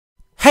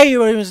Hey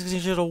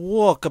everybody,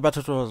 welcome back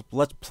to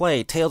Let's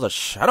Play Tales of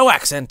Shadow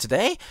Axe, and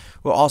today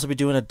we'll also be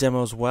doing a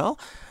demo as well,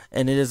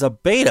 and it is a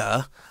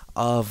beta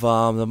of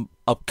the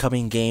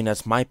upcoming game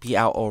that might be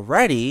out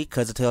already,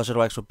 because the Tales of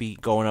Shadow Axe will be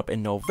going up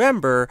in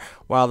November,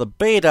 while the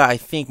beta I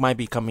think might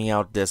be coming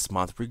out this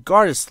month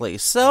regardlessly.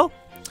 So,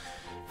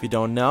 if you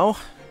don't know,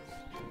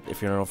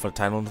 if you don't know for the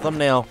title and the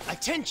thumbnail,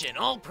 attention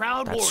all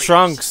proud that's warriors.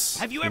 Trunks.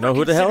 Have you You ever know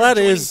who the hell that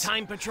joining is.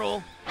 Time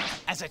Patrol?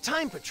 As a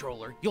time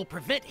patroller, you'll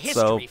prevent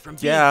history from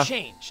being yeah.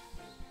 changed.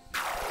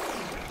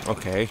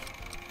 Okay.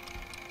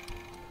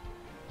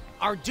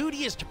 Our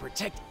duty is to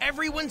protect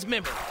everyone's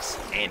memories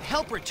and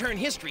help return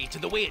history to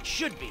the way it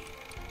should be.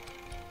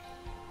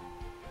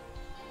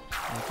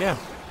 Yeah.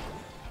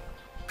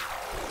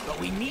 But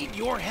we need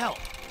your help.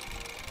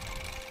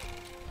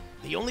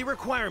 The only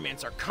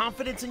requirements are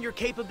confidence in your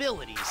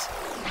capabilities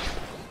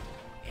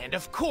and,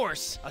 of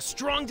course, a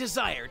strong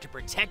desire to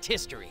protect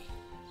history.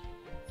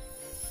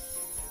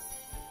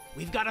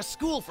 We've got a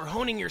school for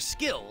honing your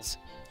skills.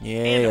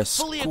 Yeah, and a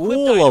fully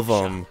school of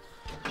equipped them.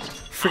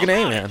 Freaking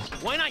A, man.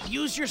 Why not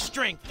use your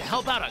strength to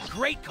help out a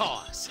great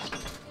cause?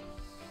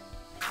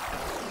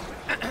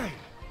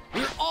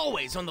 We're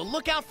always on the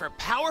lookout for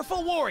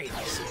powerful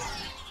warriors.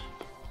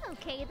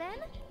 Okay then,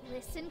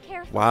 listen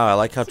carefully. Wow, I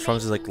like how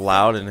Trunks is like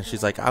loud and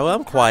she's like, oh,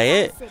 I'm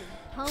quiet.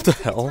 What the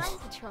hell?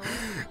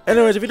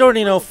 Anyways, if you don't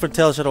already know from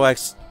Tales of Shadow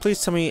Axe,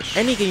 please tell me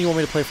any game you want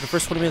me to play for the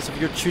first 20 minutes of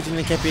your choosing.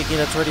 It can't be a game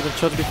that's already been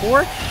chosen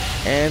before,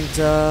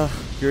 and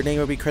your name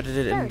will be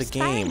credited in the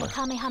game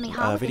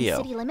video.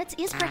 City limits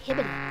is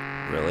prohibited.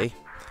 Really?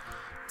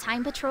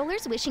 Time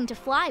patrollers wishing to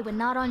fly when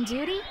not on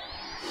duty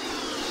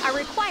are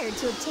required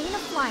to obtain a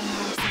flying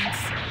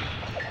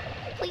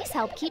license. Please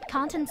help keep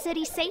Content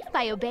City safe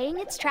by obeying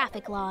its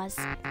traffic laws.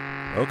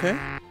 Okay.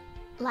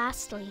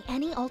 Lastly,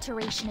 any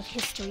alteration of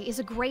history is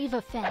a grave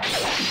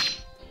offense.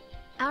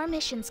 Our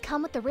missions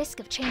come with the risk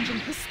of changing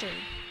history.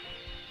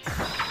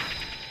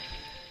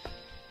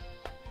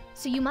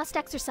 So you must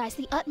exercise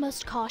the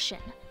utmost caution.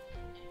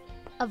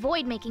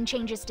 Avoid making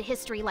changes to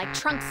history like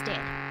Trunks did.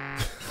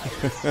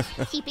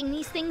 Keeping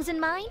these things in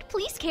mind,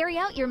 please carry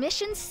out your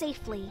missions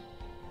safely.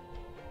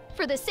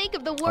 For the sake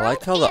of the world, I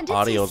like how and the its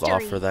audio's history,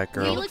 off for that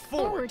girl. We look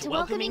forward to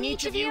welcoming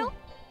each of you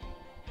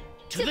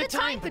to the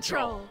Time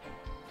Patrol.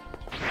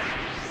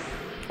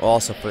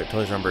 Also, for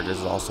totally remember, this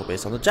is also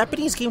based on the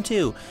Japanese game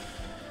too.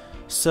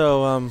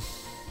 So,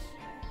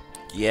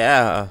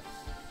 yeah.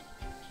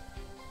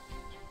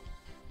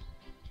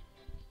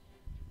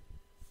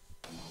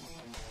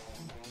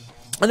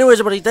 Anyways,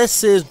 everybody,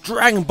 this is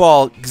Dragon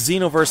Ball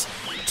Xenoverse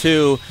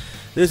 2.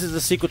 This is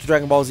the sequel to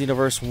Dragon Ball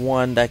Xenoverse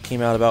 1 that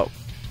came out about,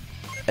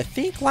 I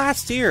think,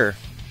 last year.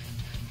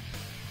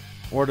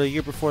 Or the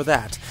year before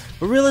that.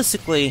 But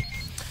realistically,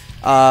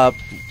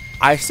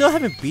 I still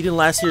haven't beaten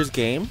last year's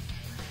game.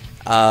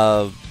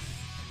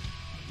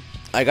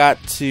 I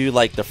got to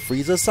like the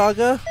Frieza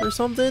saga or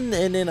something,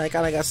 and then I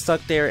kind of got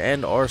stuck there,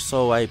 and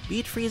also I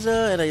beat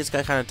Frieza, and I just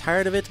got kind of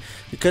tired of it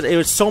because it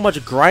was so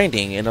much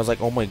grinding, and I was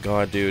like, oh my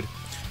god, dude,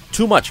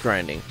 too much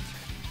grinding.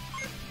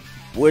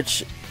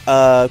 Which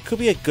could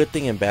be a good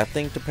thing and bad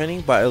thing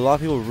depending, but a lot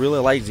of people really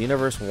like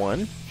Xenoverse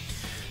 1,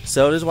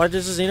 so this is why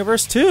this is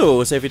Xenoverse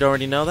 2. So if you don't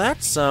already know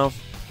that, so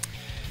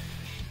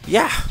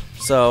yeah.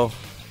 So,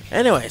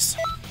 anyways.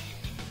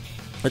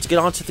 Let's get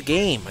on to the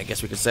game, I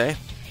guess we could say.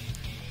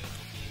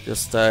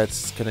 Just,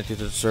 it's connected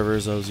to the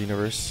servers of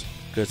Xenoverse,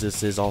 because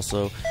this is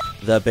also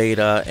the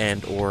beta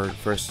and or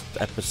first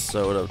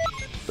episode of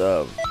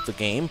the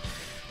game,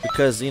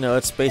 because, you know,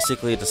 it's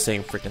basically the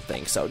same freaking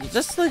thing. So,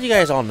 just to let you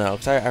guys all know,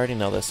 because I already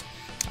know this.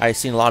 I've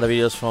seen a lot of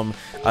videos from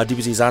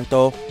DBZ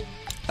Zanto,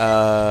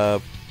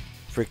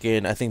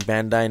 freaking, I think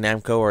Bandai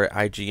Namco or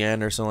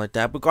IGN or something like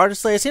that. But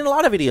regardlessly, I've seen a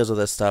lot of videos of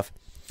this stuff.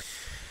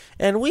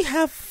 And we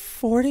have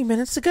 40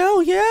 minutes to go.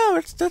 Yeah,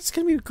 that's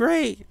gonna be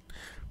great.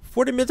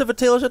 40 minutes of a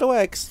Tale of Shadow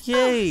Axe.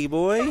 Yay,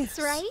 boy. That's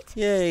right.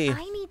 Yay.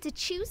 I need to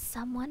choose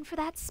someone for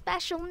that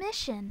special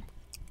mission.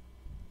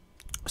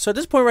 So at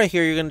this point right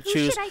here, you're gonna choose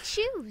Who should I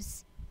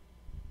choose?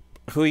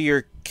 who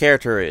your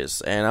character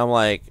is, and I'm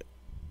like,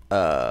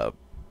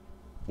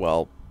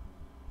 well,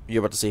 you're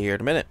about to see here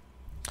in a minute.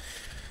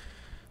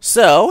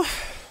 So.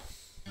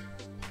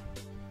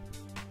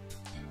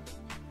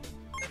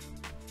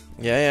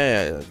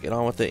 Yeah, get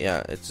on with it.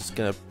 Yeah, it's just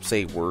gonna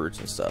say words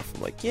and stuff.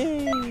 I'm like,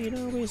 yay, you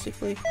know,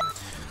 basically.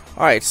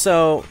 Alright,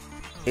 so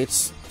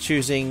it's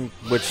choosing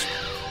which.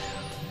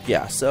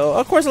 Yeah, so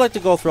of course I like to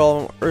go through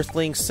all of them.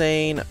 Earthling,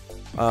 Sane,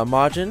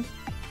 Majin.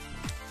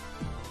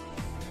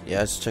 Yeah,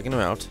 just checking them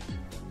out.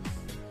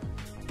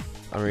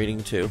 I'm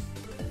reading too.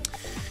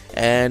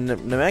 And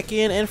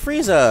Namekian and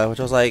Frieza, which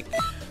I was like,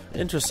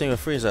 interesting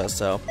with Frieza.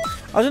 So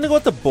I was gonna go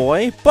with the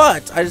boy,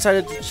 but I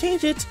decided to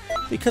change it.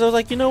 Because I was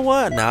like, you know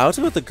what? Now let's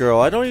go with the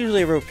girl. I don't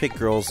usually ever pick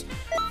girls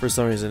for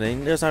some reason.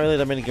 And there's not really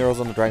that many girls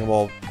on the Dragon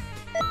Ball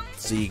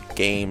Z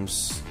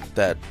games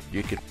that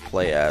you could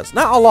play as.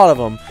 Not a lot of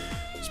them.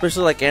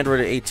 Especially like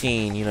Android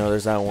 18. You know,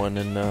 there's that one.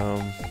 And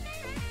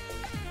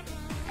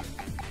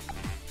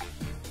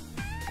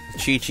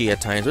Chi-Chi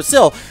at times, but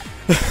still.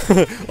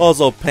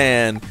 Also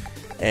Pan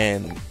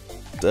and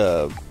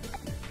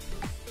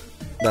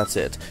that's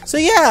it. So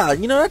yeah,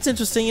 you know, that's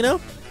interesting, you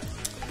know.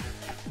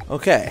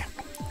 Okay,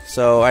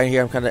 so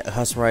I'm kind of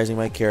customizing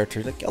my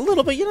character like a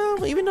little bit, you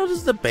know. Even though this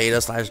is the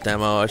beta /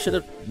 demo, I should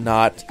have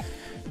not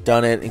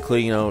done it,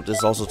 including, you know, this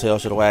is also Tail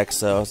Should Have Waxed.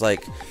 So I was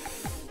like,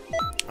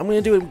 I'm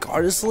gonna do it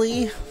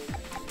regardlessly.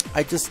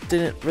 I just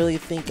didn't really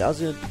think I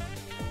was gonna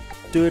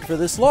do it for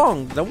this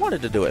long that I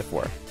wanted to do it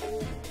for.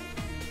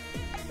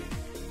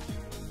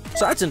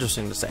 So that's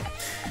interesting to say.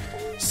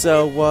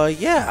 So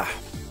yeah,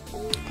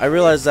 I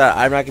realized that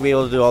I'm not gonna be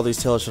able to do all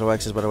these Tail Should Have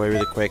Waxes. By the way,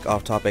 really quick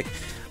off topic.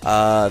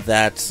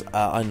 That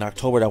in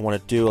October that I want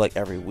to do like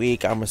every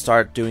week. I'm gonna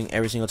start doing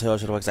every single Tail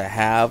Should Have Waxed I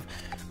have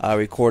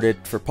recorded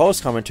for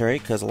post commentary,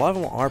 because a lot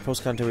of them are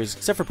post commentaries,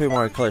 except for Paper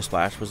Mario Color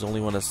Splash was the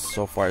only one that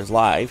so far is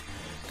live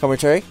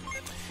commentary.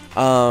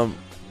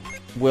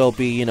 Will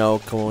be, you know,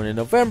 going in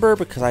November,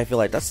 because I feel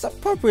like that's the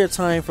appropriate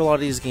time for a lot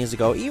of these games to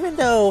go, even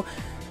though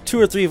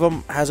 2 or 3 of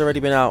them has already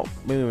been out,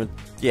 maybe even,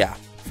 yeah,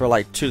 for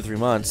like 2 to 3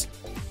 months.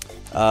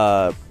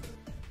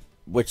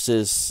 Which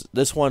is,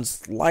 this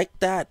one's like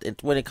that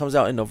when it comes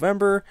out in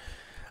November.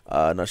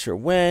 Not sure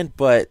when,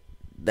 but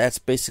that's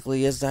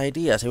basically is the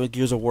idea. Same with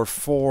Gears of War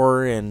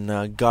 4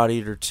 and God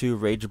Eater 2,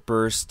 Rage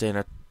Burst,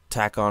 and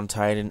Attack on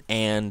Titan,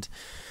 and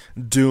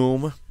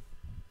Doom,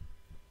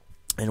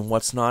 and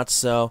what's not.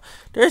 So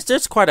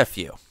there's quite a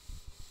few.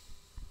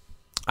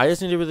 I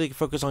just need to really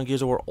focus on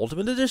Gears of War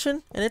Ultimate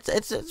Edition, and it's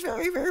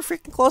very, very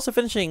freaking close to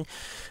finishing.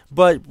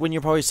 But when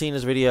you're probably seeing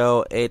this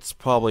video, it's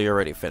probably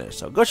already finished.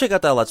 So go check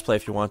out that Let's Play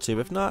if you want to.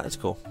 But if not, it's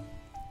cool.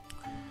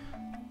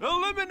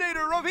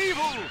 Eliminator of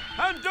evil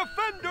and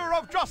defender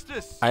of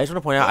justice. I just want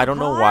to point out, I don't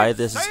know why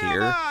this is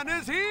here.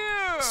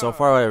 So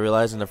far, what I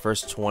realized in the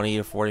first 20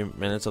 to 40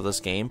 minutes of this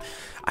game,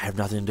 I have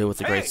nothing to do with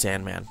the Great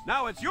Sandman.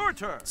 Now it's your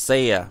turn.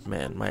 Seiya,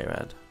 man, my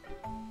bad.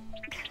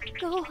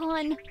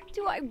 Gohan,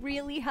 do I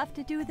really have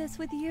to do this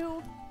with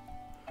you?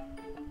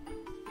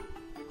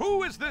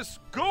 Who is this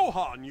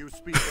Gohan you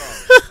speak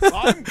of?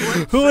 I'm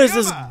Great Who is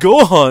this Saiyaman.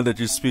 Gohan that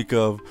you speak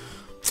of?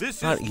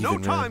 This Not is even, no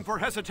man. time for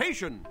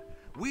hesitation.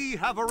 We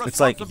have a It's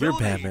like, you're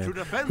responsibility Batman. to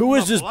defend Who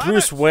is the this planet.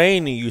 Bruce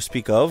Wayne you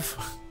speak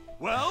of?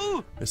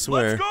 Well, I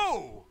swear. let's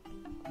go.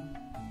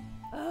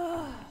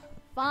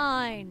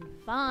 Fine,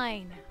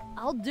 fine.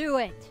 I'll do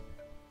it.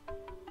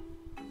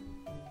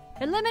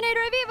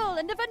 Eliminator of evil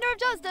and defender of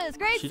justice.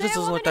 Great She just Saiyaman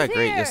doesn't look is that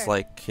great, here. just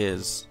like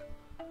his.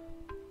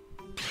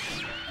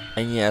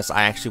 And yes,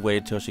 I actually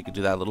waited till she could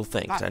do that little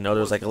thing. 'Cause I know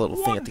there was like a little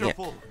thing at the end.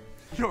 Wonderful.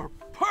 You're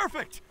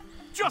perfect.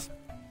 Just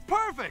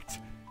perfect.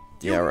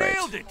 Yeah, you right.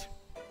 nailed it.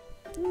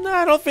 No,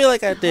 I don't feel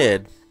like I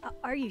did.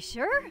 Are you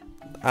sure?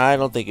 I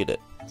don't think you did.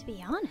 To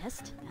be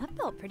honest, that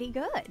felt pretty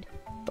good.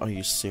 Are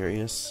you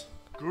serious?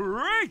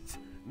 Great.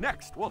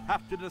 Next, we'll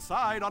have to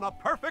decide on a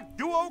perfect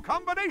duo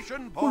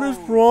combination pose. What is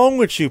wrong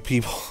with you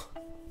people?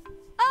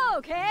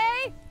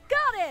 Okay,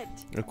 got it.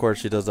 Of course,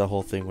 she does that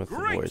whole thing with the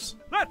Great. voice.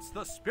 That's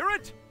the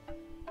spirit.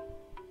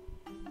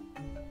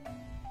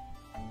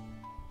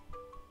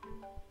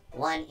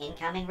 One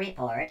incoming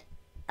report.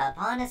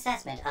 Upon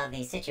assessment of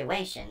the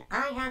situation,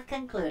 I have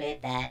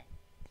concluded that...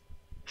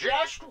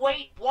 Just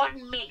wait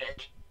 1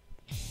 minute.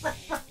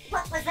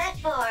 What was that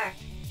for?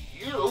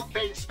 You've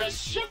been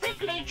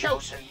specifically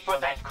chosen for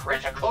that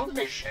critical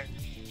mission.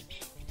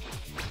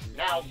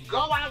 Now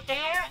go out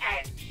there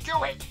and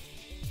do it.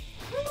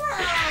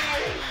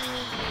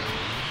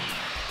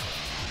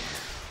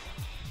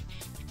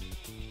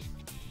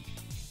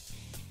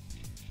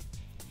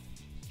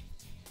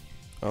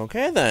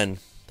 Okay then,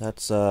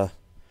 that's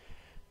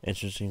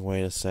interesting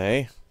way to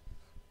say.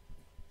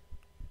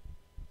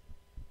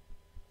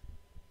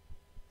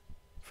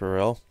 For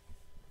real.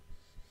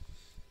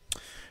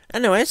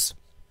 Anyways,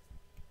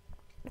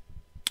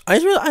 I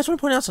just want to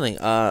point out something.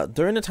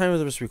 During the time of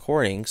this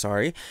recording,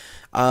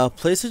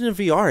 PlayStation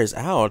VR is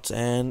out,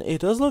 and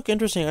it does look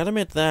interesting. I'd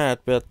admit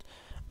that, but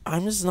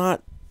I'm just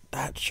not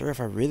that sure if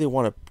I really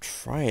want to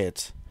try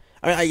it.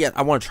 I mean,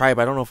 I want to try it,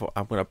 but I don't know if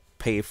I'm going to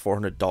pay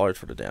 $400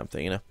 for the damn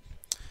thing, you know?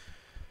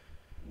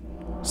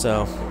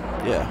 So,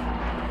 yeah.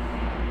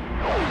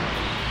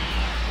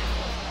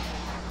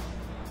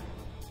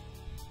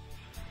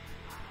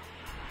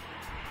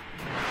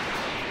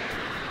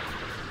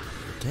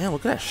 Damn,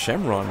 look at that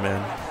Shenron,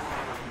 man.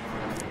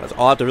 That's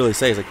all I have to really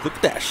say is, like, look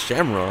at that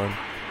Shenron.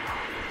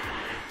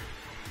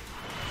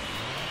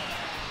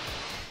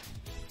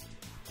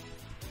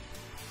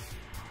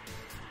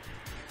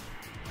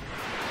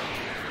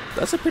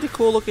 That's a pretty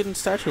cool looking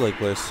statue like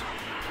this.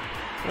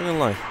 I'm not gonna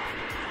lie.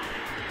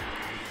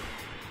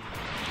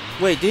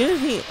 Wait, didn't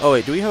he... Oh,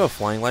 wait, do we have a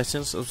flying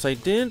license? I was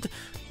like, didn't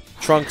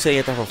Trunks say you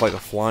have to have, like, a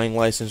flying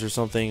license or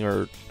something?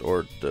 Or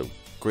the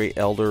Great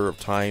Elder of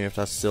Time, if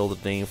that's still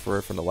the name for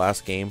it from the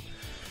last game.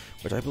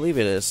 Which I believe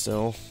it is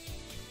still.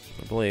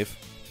 I believe.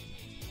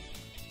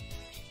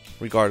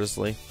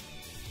 Regardlessly.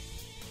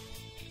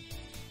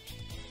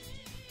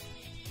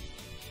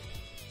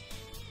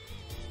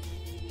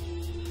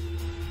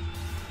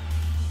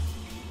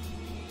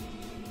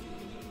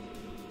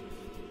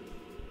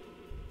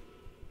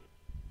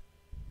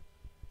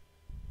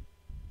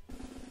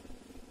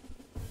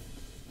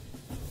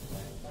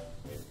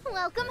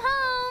 Welcome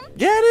home.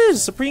 Yeah, it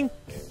is. Supreme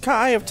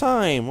Kai of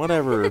Time.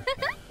 Whatever.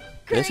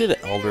 Did I say the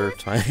Elder of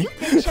Time? You've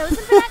been chosen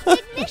for that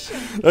big mission.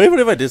 Not even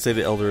if I did say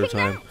the Elder of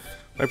Time.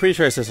 I'm pretty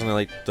sure I said something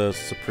like the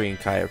Supreme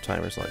Kai of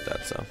Time or something like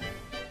that, so.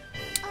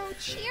 Oh,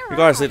 cheer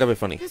Regardless, up. that'd be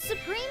funny. The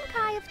Supreme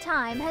Kai of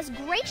Time has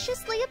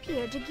graciously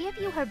appeared to give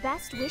you her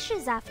best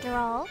wishes after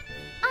all.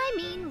 I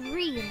mean,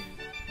 really.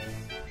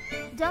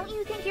 Don't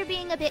you think you're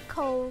being a bit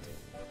cold?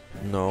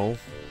 No.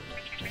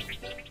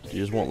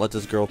 You just won't let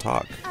this girl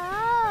talk.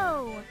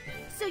 Oh,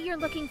 so you're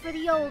looking for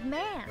the old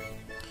man.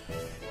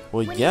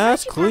 Well, When yeah, he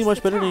it's let you clearly pass much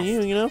the better than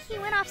test, you know? He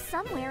went off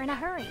somewhere in a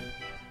hurry.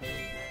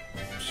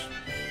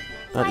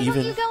 Not Why even.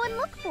 don't you go and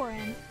look for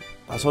him?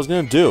 That's what I was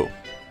gonna do.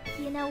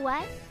 You know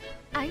what?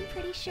 I'm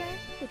pretty sure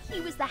that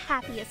he was the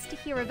happiest to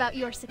hear about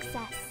your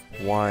success.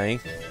 Why?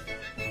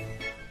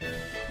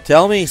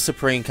 Tell me,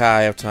 Supreme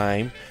Kai of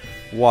Time.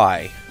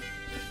 Why?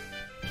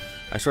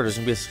 I swear there's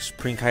gonna be a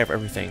Supreme Kai of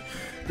everything.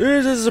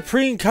 There's a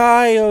Supreme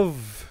Kai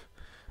of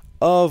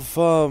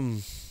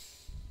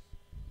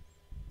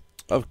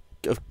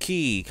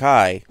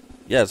Kai.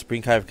 Yeah,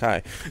 Supreme Kai of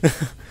Kai.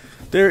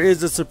 There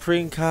is a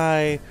Supreme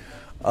Kai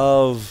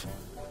of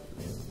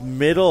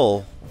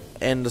Middle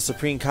and the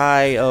Supreme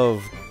Kai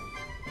of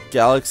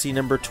Galaxy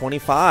number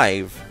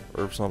 25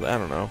 or something. I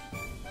don't know.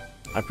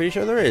 I'm pretty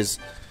sure there is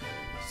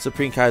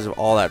Supreme Kais of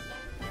all that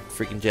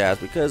freaking jazz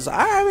because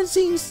I haven't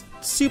seen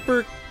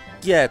Super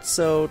yet.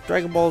 So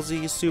Dragon Ball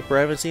Z Super,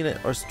 I haven't seen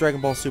it, or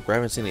Dragon Ball Super, I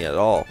haven't seen it at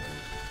all.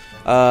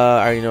 I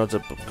already know it's a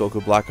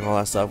Goku Black and all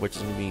that stuff, which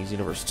is gonna be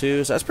Xenoverse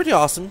 2. So that's pretty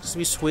awesome. It's gonna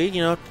be sweet,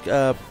 you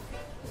know.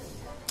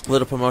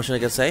 Little promotion, I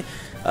could say.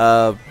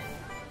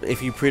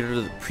 If you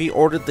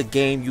pre-ordered the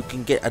game, you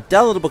can get a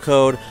downloadable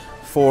code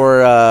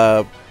for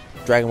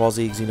Dragon Ball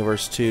Z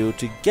Xenoverse 2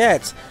 to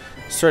get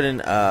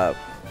certain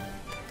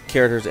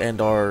characters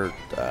and/or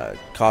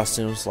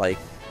costumes like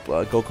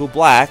Goku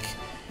Black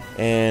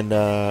and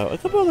a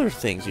couple other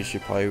things. You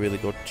should probably really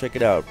go check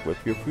it out with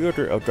your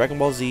pre-order of Dragon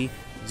Ball Z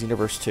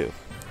Xenoverse 2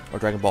 or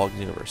Dragon Ball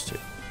Xenoverse 2.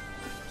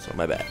 So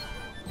my bad.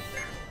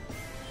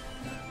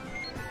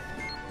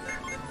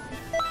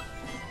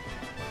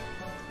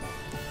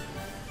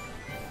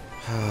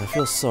 I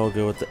feel so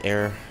good with the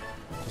air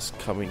just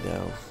coming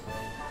down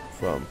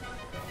from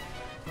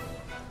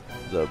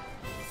the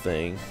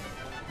thing.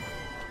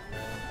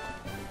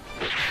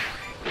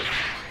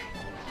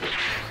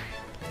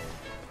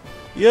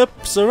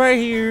 Yep, so right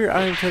here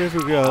I'm trying to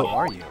figure out. How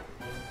are you?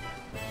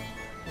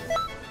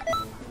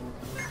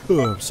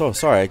 I'm so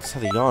sorry, I just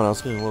had a yawn. I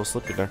was getting a little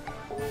slippery there.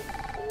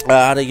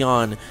 I had a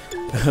yawn.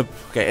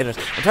 Okay, anyways,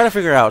 I'm trying to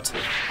figure out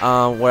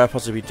what I'm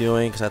supposed to be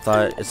doing because I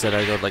thought it said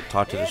I go like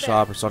talk to the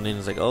shop or something.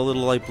 It's like a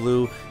little like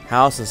blue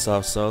house and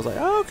stuff. So I was like,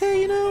 oh,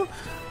 okay, you know,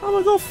 I'm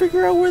gonna go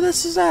figure out where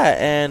this is at.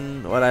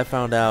 And what I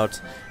found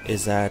out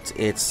is that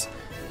it's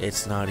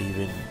not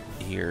even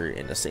here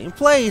in the same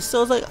place. So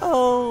I was like,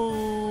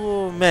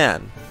 oh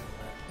man,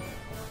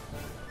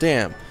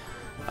 damn.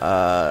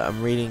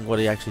 I'm reading what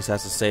he actually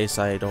has to say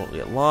so I don't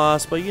get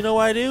lost. But you know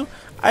what I do?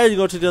 I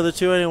go to the other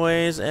two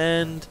anyways,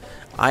 and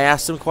I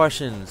ask them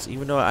questions.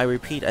 Even though I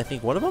repeat, I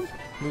think one of them,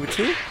 maybe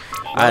two.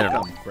 I don't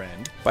know.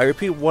 Friend. But I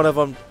repeat one of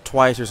them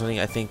twice or something.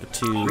 I think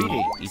to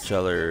Greetings. each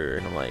other,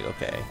 and I'm like,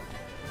 okay.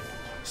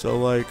 So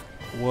like,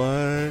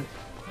 what?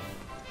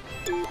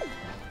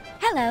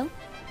 Hello.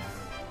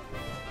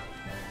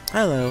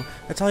 Hello.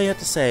 That's all you have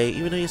to say.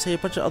 Even though you say a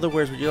bunch of other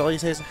words, but all you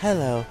say is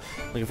hello,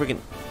 like a freaking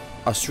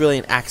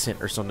Australian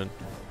accent or something.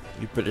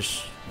 You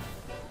British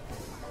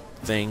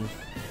thing.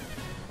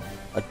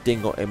 A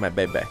dingle in my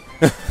baby.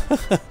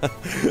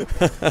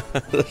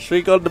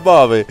 Shriek on the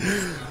Bobby.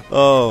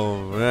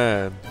 Oh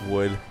man,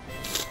 wood.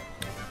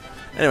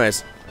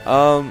 Anyways,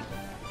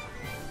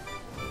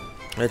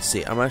 let's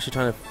see. I'm actually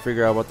trying to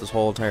figure out what this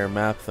whole entire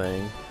map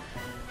thing.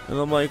 And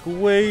I'm like,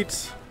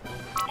 wait.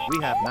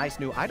 We have nice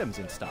new items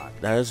in stock.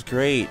 That is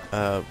great.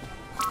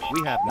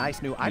 We have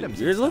nice new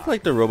items You in look stock.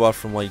 like the robot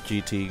from like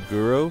GT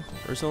Guru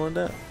or something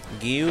like that.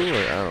 Gyu,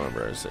 or I don't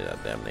remember how to say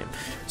that damn name.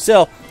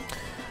 So,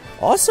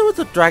 also with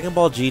the Dragon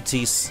Ball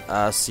GT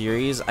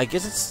series, I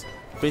guess it's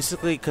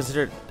basically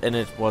considered, and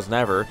it was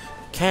never,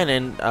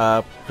 canon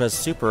because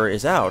Super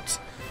is out.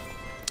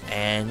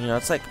 And, you know,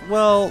 it's like,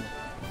 well,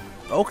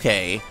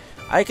 okay.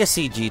 I can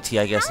see GT,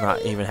 I guess,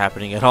 not even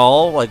happening at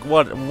all. Like,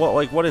 what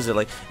is it?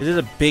 Like, is it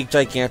a big,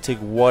 gigantic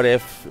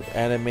what-if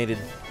animated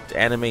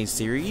anime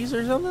series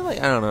or something? Like,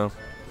 I don't know.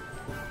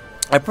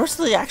 I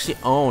personally actually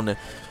own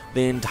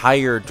the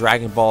entire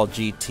Dragon Ball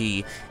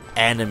GT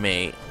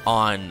anime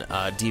on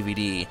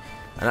DVD.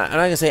 And I'm not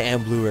gonna say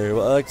and Blu-ray.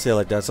 Well, I like to say it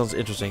like that. It sounds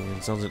interesting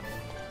and sounds,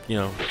 you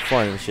know,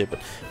 fun and shit.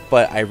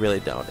 But I really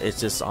don't.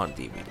 It's just on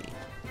DVD.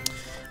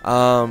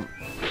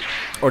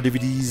 Or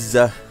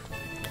DVDs.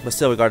 But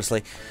still,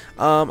 regardlessly,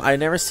 I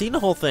never seen the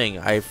whole thing.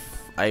 I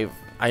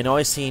know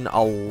I've seen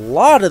a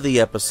lot of the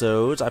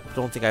episodes. I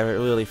don't think I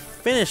really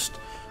finished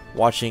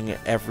watching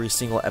every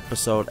single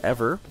episode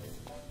ever.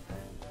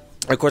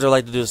 Of course, I'd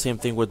like to do the same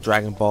thing with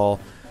Dragon Ball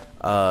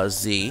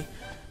Z,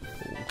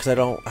 because I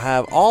don't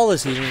have all the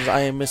seasons.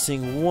 I am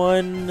missing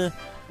one,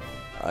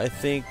 I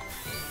think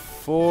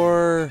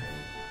 4.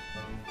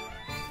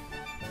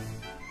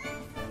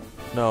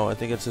 No, I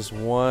think it's just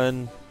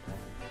 1.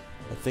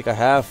 I think I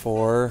have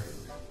 4.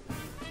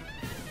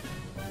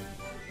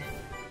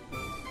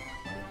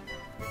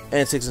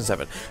 And 6 and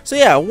 7. So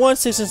yeah, 1,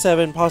 6, and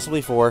 7,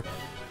 possibly 4.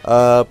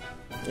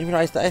 Even though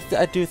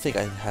I do think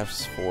I have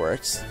 4. I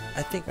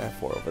think I have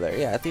 4 over there.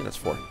 Yeah, I think that's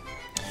 4.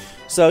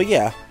 So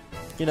yeah,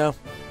 you know,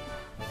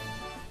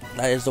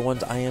 that is the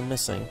ones I am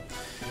missing.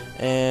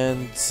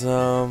 And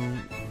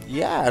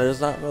yeah,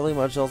 there's not really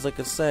much else I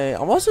could say.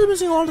 I'm also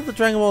missing a lot of the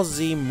Dragon Ball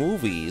Z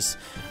movies.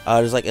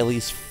 There's like at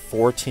least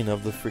 14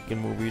 of the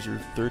freaking movies, or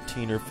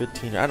 13 or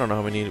 15. I don't know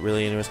how many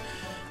really, anyways.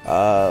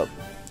 I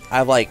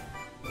have like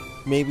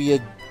maybe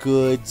a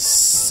good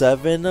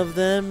 7 of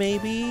them,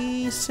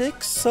 maybe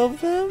 6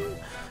 of them.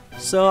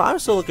 So I'm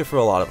still looking for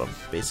a lot of them,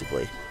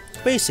 basically.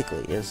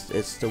 Basically,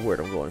 it's the word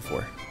I'm going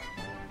for.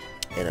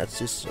 And that's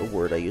just a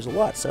word I use a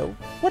lot, so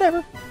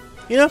whatever.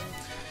 You know?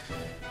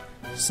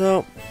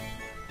 So,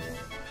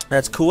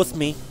 that's cool with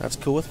me. That's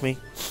cool with me.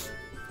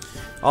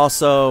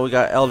 Also, we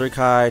got Elder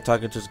Kai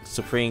talking to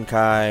Supreme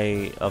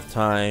Kai of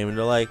Time, and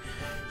they're like,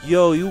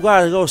 yo, you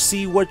gotta go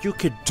see what you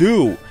could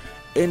do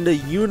in the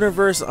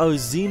universe of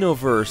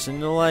Xenoverse.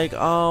 And they're like,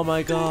 oh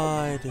my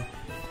god,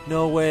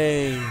 no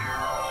way.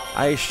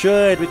 I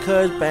should,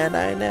 because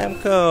Bandai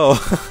Namco.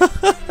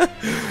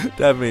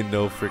 That made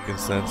no freaking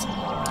sense.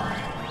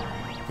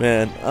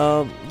 Man,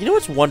 you know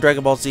what's one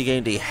Dragon Ball Z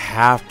game they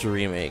have to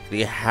remake?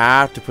 They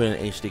have to put in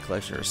an HD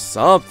collection or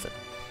something.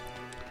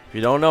 If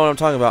you don't know what I'm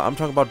talking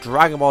about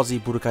Dragon Ball Z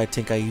Budokai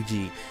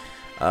Tenkaichi.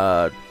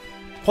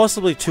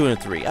 Possibly 2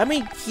 and 3. I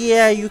mean,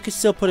 yeah, you could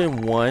still put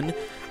in 1.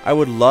 I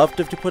would love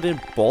to put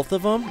in both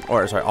of them,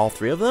 or sorry, all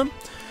 3 of them.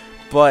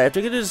 But if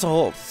they're gonna do this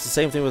the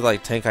same thing with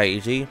like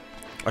Tenkaichi,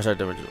 or sorry,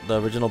 the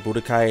original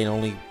Budokai, and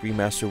only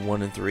remaster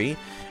 1 and 3,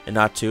 and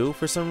not 2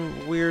 for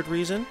some weird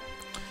reason,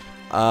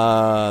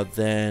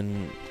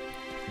 then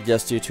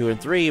just do 2 and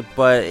 3.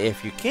 But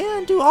if you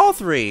can, do all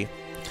 3.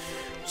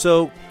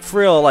 So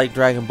for real, like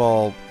Dragon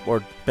Ball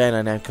or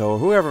Bandai Namco or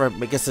whoever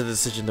gets the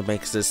decision to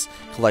make this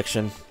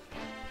collection,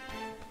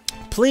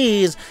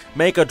 please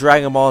make a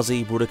Dragon Ball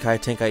Z Budokai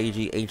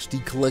Tenkaichi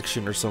HD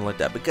collection or something like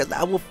that, because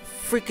that will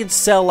freaking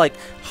sell like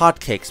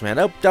hotcakes, man.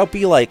 That'll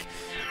be like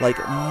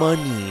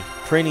money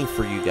printing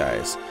for you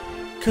guys.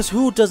 Cause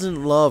who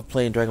doesn't love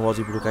playing Dragon Ball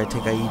Z Budokai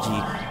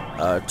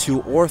Tenkaichi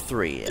 2 or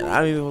 3? And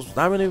I mean,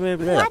 not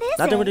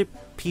many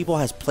people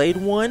has played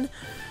 1,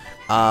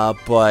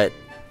 but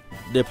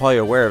they're probably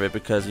aware of it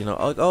because, you know,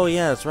 oh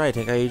yeah, that's right,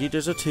 Tenkaichi,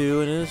 there's a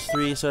 2 and there's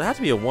 3, so it has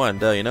to be a 1,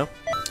 duh, you know.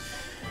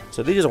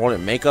 So they just want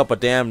to make up a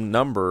damn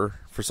number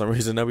for some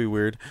reason. That'd be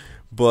weird.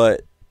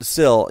 But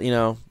still, you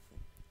know,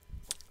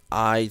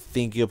 I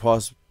think it'll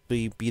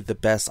possibly be the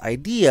best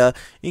idea,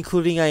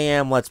 including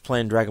Let's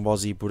Playing Dragon Ball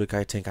Z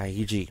Budokai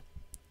Tenkaichi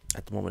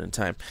at the moment in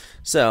time.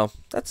 So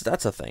that's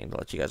a thing to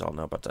let you guys all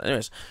know about that.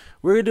 Anyways,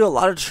 we're gonna do a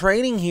lot of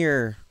training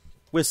here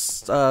with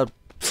Sabaya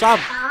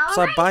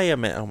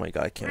Man. Oh my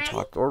god, I can't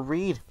talk or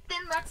read.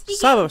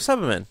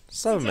 Sabaman, the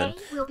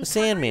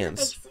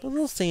Sandmans, the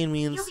little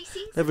Sandmans.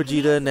 The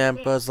Vegeta and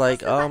Nampa's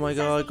like, oh my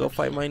god, go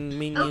fight my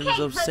minions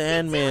of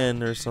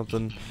Sandman or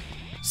something.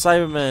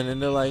 Cyberman,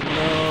 and they're like, no,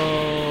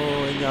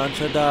 and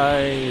Yamcha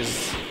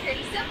dies.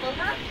 Pretty simple,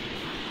 huh?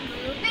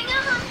 Moving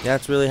on.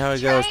 That's really how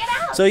it goes.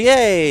 So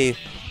yay!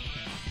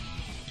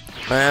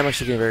 I'm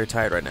actually getting very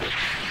tired right now.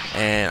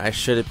 And I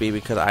shouldn't be,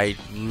 because I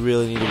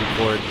really need to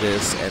record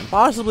this and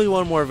possibly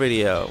one more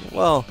video.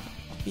 Well,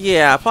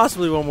 yeah,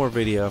 possibly one more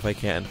video if I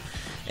can.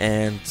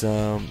 And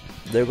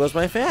there goes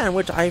my fan,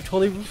 which I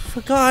totally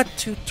forgot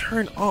to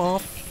turn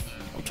off.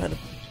 I'm trying to...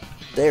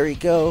 There we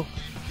go.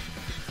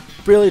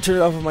 Barely turned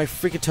it off with my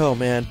freaking toe,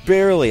 man.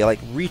 Barely, like,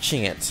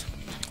 reaching it.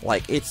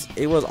 Like,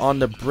 it was on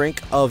the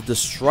brink of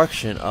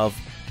destruction of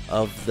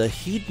the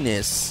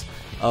heatness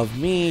of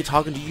me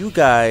talking to you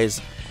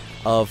guys,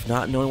 of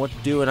not knowing what to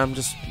do, and I'm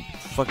just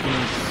fucking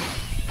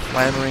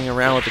clamoring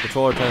around with the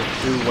controller trying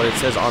to do what it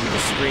says on the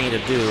screen to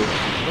do.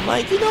 I'm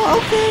like, you know,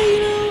 okay,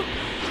 you know,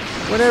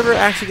 whenever it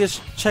actually gets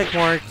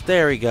checkmarked,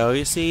 there we go.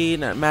 You see,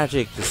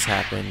 magic just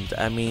happened.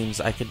 That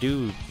means I can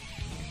do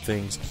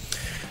things.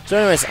 So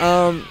anyways,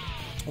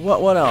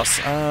 what else?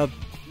 I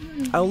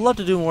would love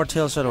to do more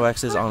Tales of Shadow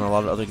X's on a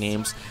lot of other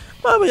games,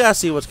 but we gotta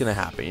see what's gonna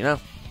happen, you know?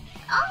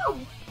 Oh!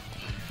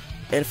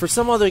 And for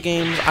some other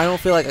games, I don't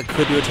feel like I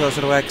could do a Tales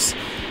of Shadow X,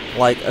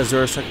 like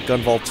Azure Strike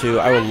Gunvolt 2.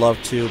 I would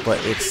love to, but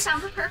it's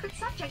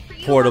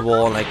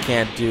portable and I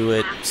can't do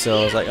it. So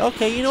I was like,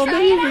 okay, you know,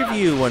 maybe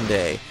review one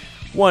day.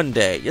 One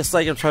day. Just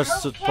like I'm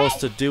supposed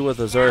to do with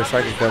Azure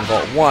Strike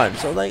Gunvolt 1.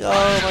 So like,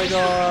 oh my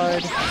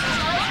god.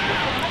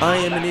 I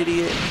am an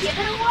idiot.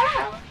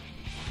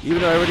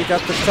 Even though I already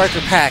got the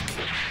Striker Pack.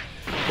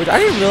 Which I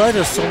didn't realize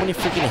there's so many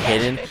freaking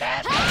hidden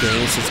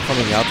games that's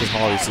coming out this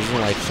holiday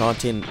season, like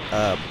Shantae and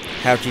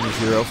Half Genie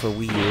Hero for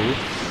Wii U.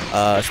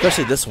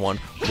 Especially this one,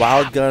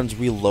 Wild Guns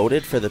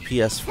Reloaded for the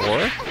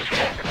PS4.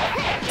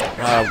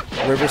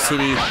 River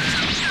City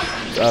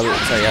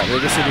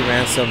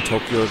Ransom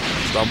Tokyo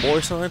Rumble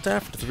or something like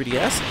that for the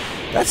 3DS.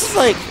 That's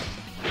like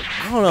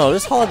I don't know,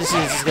 this holiday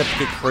season is just going to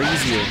get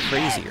crazier and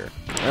crazier.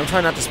 And I'm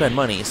trying not to spend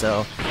money,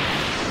 so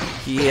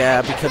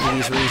yeah, because of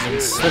these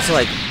reasons. Especially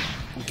like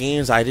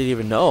games I didn't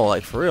even know,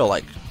 like for real,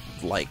 like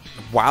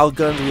Wild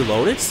Guns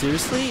Reloaded,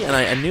 seriously? And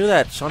I knew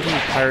that Shantae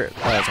not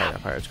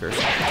Pirate's Curse,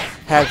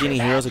 had Genie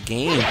Heroes a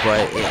game,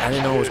 but I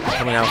didn't know it was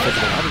coming out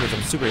physical copy, which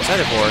I'm super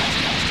excited for.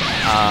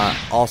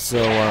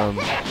 Also,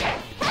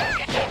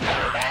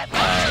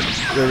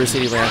 River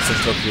City Ransom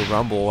Tokyo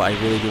Rumble, I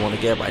really do want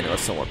to get, but I know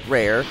it's somewhat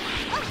rare.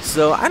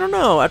 So, I don't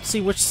know. I have to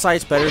see which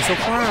site's better. So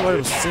far, what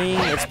I'm seeing,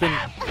 it's been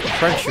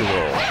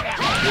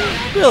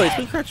Crunchyroll. Really, it's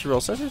been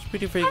Crunchyroll, so that's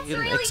pretty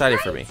freaking exciting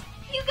for me.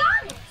 You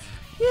got it!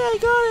 Yeah, I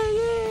got it!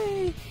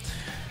 Yay!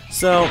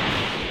 So,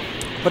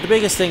 but the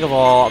biggest thing of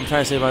all, I'm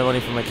trying to save my money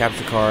for my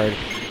capture card,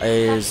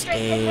 is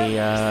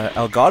a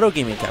Elgato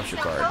gaming capture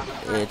card.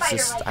 It's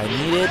just, I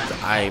need it.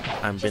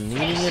 I've been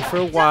needing it for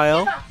a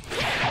while.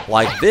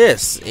 Like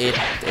this, it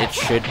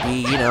should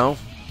be, you know,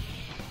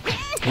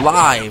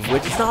 live,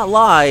 which is not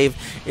live.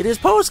 It is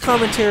post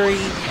commentary,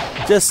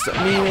 just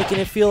me making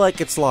it feel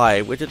like it's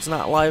live, which it's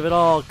not live at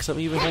all. Because I'm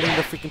even holding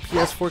the freaking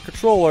PS4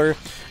 controller,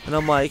 and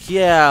I'm like,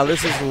 yeah,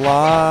 this is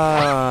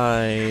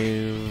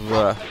live.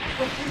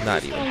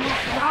 Not even.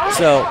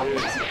 So,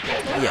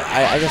 yeah,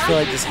 I just feel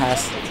like this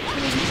has to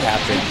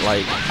happen.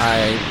 Like,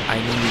 I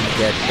need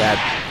to get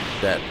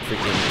that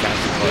freaking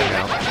capture card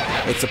now.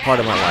 It's a part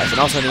of my life. And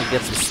also I need to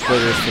get some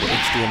splitters for the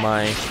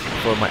HDMI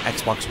for my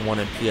Xbox One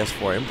and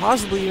PS4, and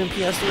possibly even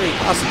PS3,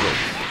 possibly.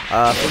 For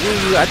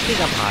Wii U, I think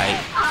I'm high.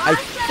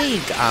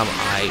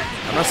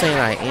 I'm not saying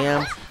I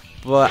am,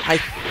 but I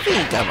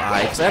think I'm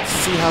high, because I have to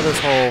see how this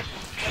whole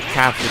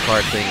capture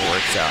card thing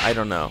works out. I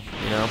don't know,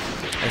 you know?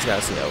 I just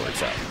gotta see how it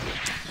works out.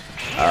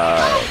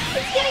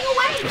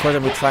 Of course,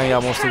 I'm trying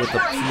out mostly with the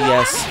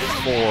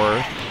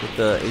PS4, with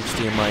the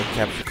HDMI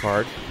capture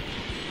card.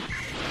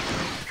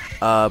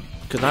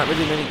 Because not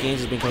really many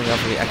games have been coming out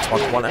for the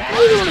Xbox One. I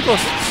really want to go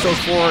so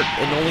forward,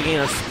 and the only game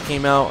that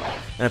came out,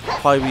 and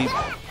probably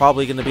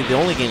going to be the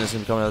only game that's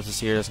going to come out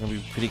this year that's going to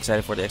be pretty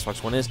excited for the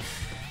Xbox One, is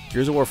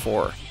Gears of War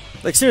 4.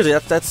 Like, seriously,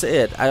 that's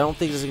it. I don't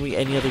think there's going to be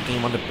any other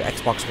game on the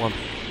Xbox One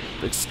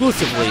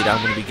exclusively that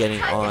I'm going to be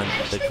getting on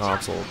the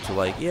console to,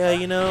 like, yeah,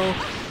 you know,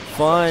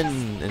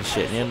 fun and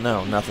shit. You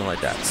know, nothing like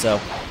that. So,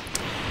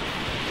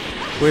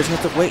 we just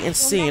have to wait and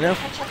see, you know?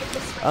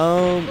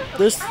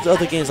 There's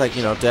other games like,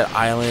 you know, Dead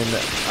Island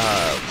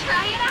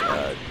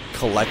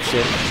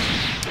Collection.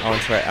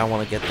 I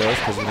want to get those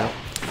because, you know.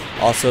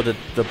 Also the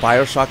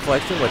BioShock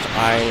collection, which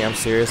I am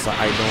serious.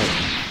 I do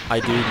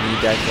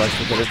need that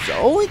collection because it's the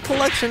only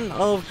collection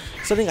of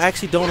something I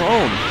actually don't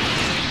own.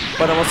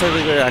 But I'm most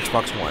likely going to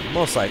Xbox One,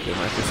 most likely,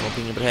 my personal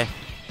opinion. But hey,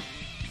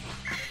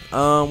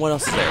 what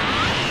else is there?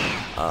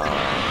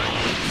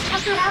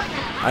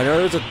 I know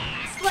there's a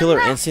Killer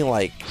Instinct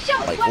like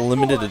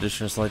limited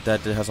edition or something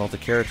like that has all the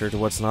characters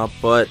and what's not,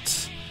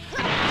 but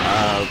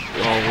well,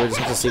 we'll just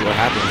have to see what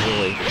happens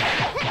really.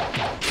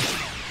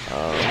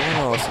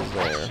 What else is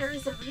there?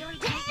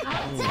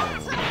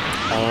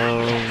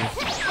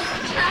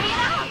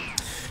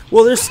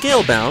 Well, there's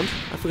Scalebound.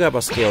 I forgot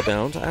about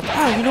Scalebound.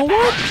 Oh, you know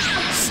what?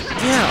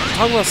 Yeah,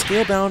 talking about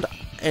Scalebound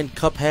and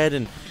Cuphead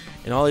and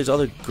all these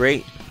other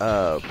great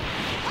freaking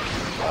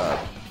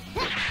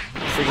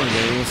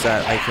games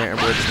that I can't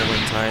remember at this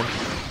moment in time.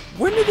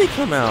 When did they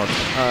come out?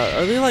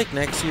 Are they like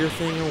next year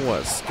thing or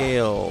what?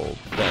 Scalebound.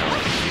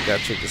 You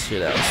gotta check this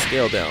shit out.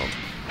 Scalebound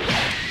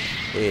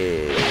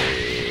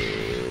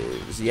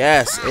is,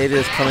 yes, it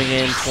is coming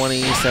in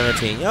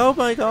 2017. Oh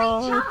my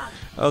god.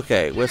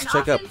 Okay, let's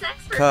check out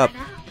Cuphead.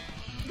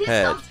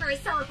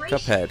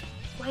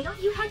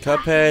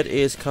 Cuphead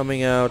is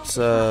coming out.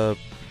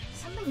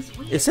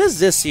 It says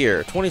this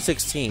year,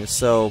 2016.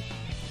 So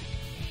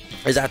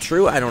is that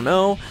true? I don't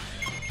know,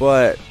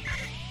 but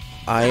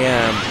I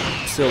am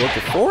still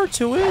looking forward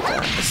to it.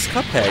 It's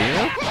Cuphead, you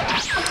know?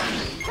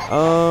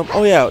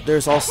 Oh yeah,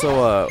 there's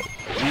also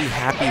We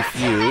Happy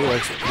Few.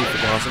 That's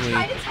pretty awesome. We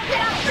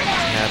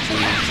Happy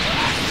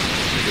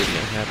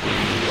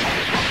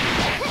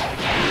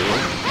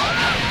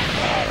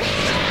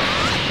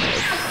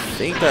I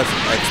think that's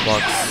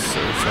Xbox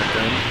or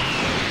something.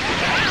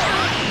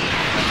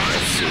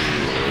 Let's see.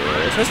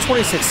 It says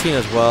 2016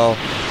 as well.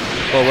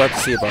 Well, we'll have to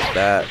see about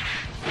that.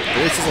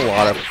 There's just a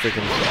lot of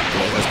freaking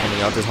games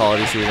coming out this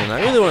holiday season I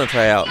really want to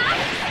try out.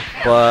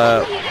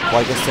 But,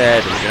 like I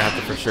said, we're going to have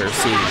to for sure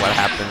see what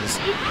happens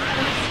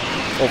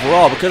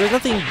overall, because there's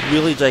nothing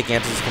really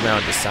gigantic that's coming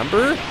out in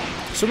December.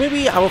 So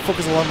maybe I will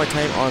focus a lot of my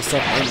time on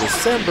stuff in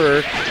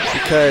December,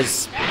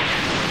 because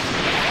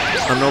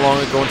I'm no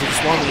longer going to the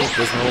Swami.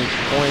 There's no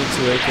point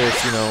to it, because,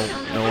 you know,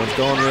 no one's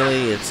going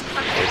really. It's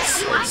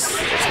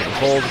getting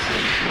cold,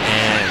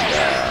 and,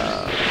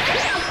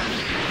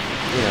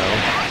 you know,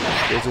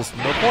 there's just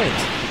no point.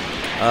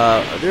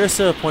 There is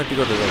still a point to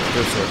go to the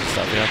thrift stores and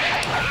stuff, you know?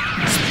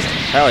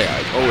 Hell yeah, I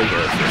always go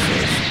to the thrift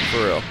stores,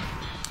 for real.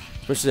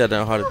 Especially that I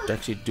know how to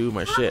actually do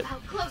my shit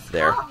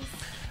there.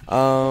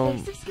 So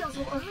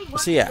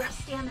yeah.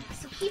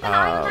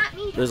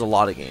 There's a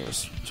lot of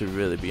games, to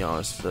really be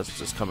honest, that's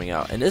just coming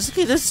out, and this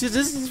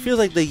feels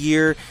like the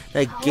year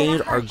that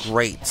games are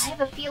great. I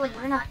have a feeling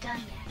we're not done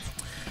yet.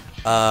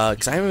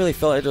 Because I haven't really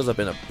felt like there's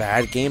been a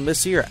bad game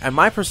this year. In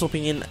my personal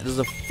opinion, it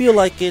doesn't feel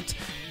like it,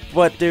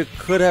 but there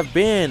could have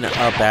been a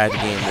bad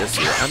game this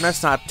year. I'm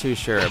just not too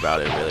sure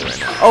about it really right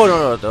now. Oh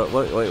no,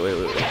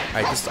 wait.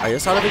 I just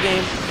thought of a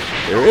game.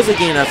 There is a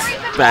game that's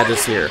bad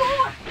this year.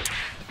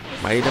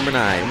 Mighty Number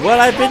 9. What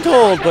I've been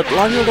told, but a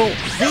lot of people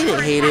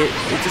don't hate it.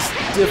 It's just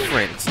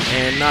different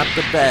and not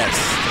the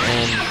best.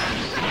 And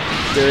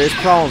there is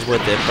problems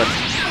with it, but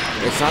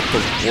it's not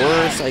the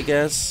worst, I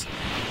guess.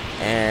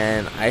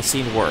 And I've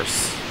seen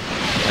worse,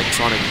 like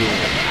Sonic Boom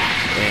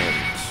and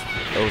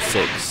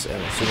 06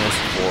 and Super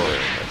Mario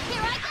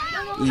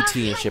 4,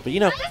 E.T. and shit. But you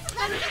know,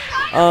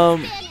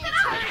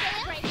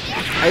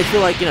 I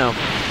feel like, you know,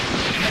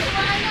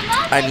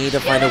 I need to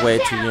find a way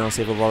to, you know,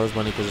 save up all this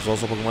money, because there's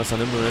also Pokemon Sun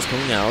and Moon is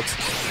coming out,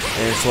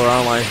 and Sword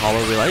Art Online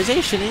Hollow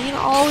Realization, and you know,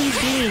 all these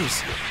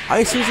games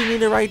I seriously need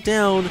to write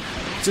down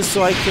just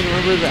so I can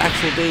remember the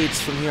actual dates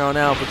from here on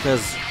out,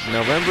 because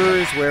November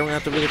is where we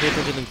have to really pay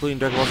attention, including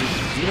Dragon Ball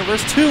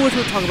Xenoverse 2, which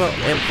we're talking about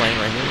and playing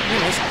right here.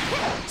 Anyways,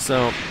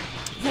 so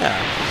yeah.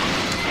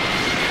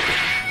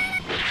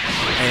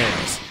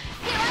 Anyways.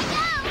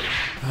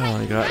 Oh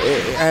my god,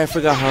 I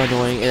forgot how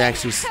annoying it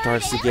actually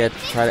starts to get.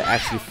 Try to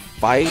actually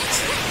fight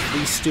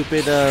these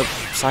stupid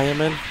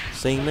Saiyamen,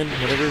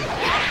 whatever,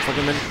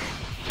 fucking men.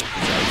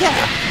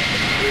 Yeah.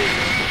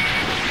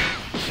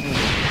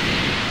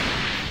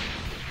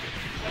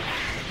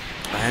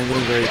 I am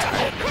getting very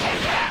tired.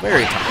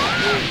 Very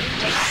tired.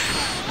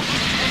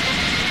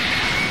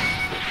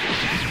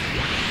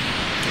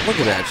 Look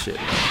at that shit.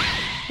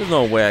 There's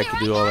no way I could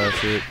do all that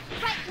shit.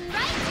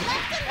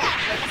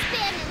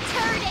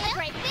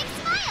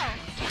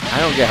 I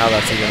don't get how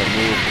that's even gonna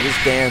move. You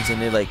just dance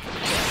and they like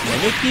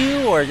mimic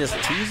you or just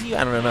tease you.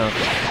 I don't know.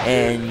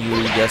 And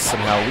you just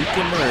somehow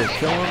weaken them or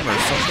kill them or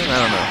something. I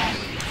don't know.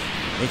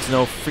 Makes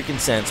no freaking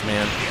sense,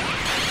 man.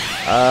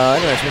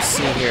 Anyways, let's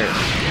see here.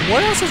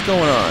 What else is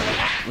going on?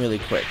 Really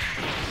quick.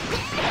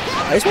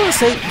 I just want to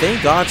say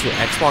thank God to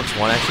Xbox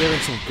One actually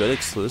having some good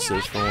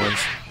exclusives for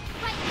once.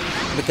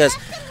 Because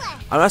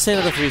I'm not saying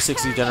that the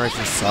 360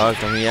 generation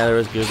sucked. I mean, yeah, there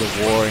was Gears of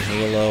War and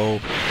Halo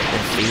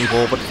and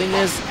Fable, but the thing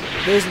is,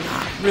 there's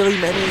not really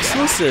many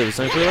exclusives.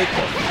 Like, we're like,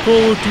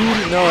 Call of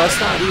Duty. No, that's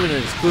not even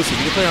an exclusive.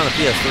 You can play it on the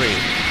PS3.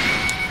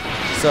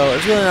 So,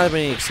 there's really not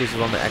many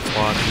exclusives on the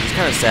Xbox. It's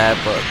kind of sad,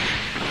 but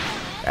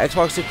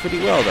Xbox did pretty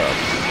well, though.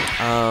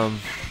 I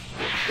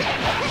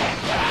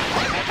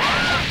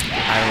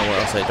don't know what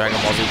else. Like Dragon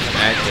Ball Z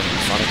Connect and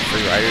Sonic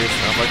Free Riders,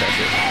 stuff like that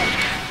shit.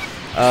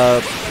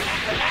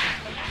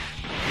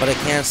 But I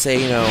can't say,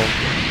 you know,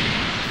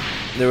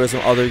 there were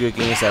some other good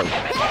games that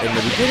in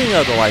the beginning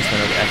of the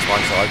lifespan of the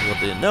Xbox a lot of people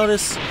didn't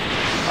notice.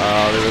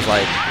 There was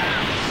like,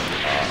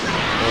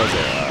 what was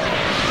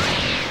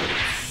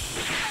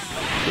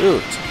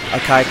it?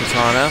 Akai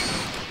Katana,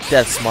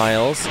 Death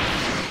Smiles,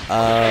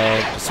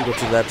 the sequel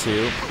to that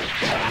too.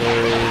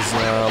 There is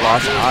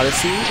Lost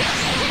Odyssey,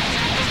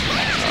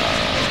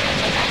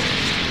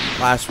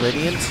 Last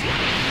Radiant,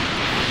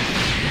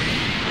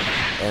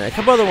 and a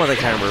couple other ones I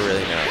can't remember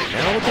really now.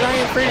 Now look at I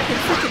am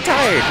freaking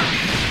tired.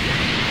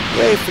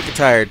 Way freaking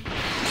tired.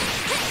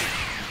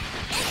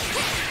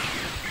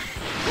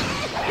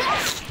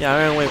 Yeah,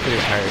 I'm way pretty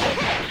tired.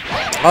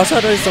 Also,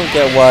 I just don't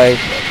get why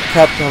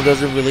Capcom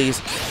doesn't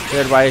release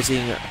Dead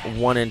Rising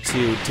 1 and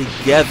 2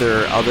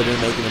 together, other than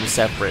making them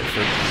separate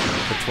for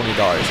 $20.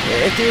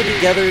 If they were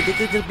together, they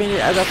could have made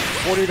it as a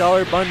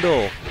 $40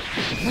 bundle.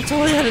 That's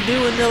all they had to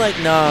do, and they're like,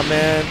 nah,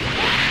 man,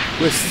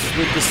 we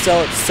just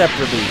sell it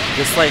separately,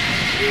 just like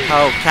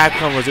how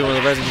Capcom was doing with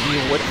the Resident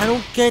Evil. I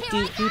don't get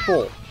these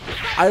people.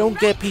 I don't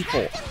get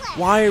people.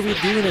 Why are we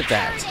doing it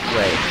that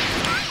way?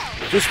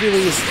 Just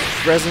release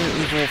Resident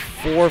Evil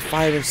 4,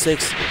 5, and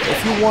 6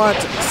 if you want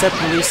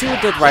separately. See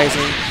what Dead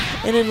Rising,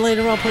 and then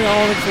later on put it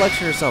all in a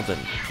collection or something.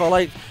 Call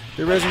like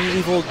the Resident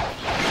Evil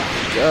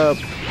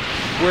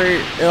where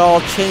it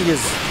all changes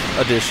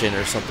edition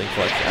or something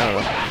collection. I don't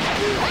know.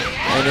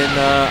 And then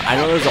I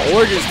know there's an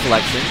Origins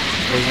collection.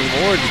 Resident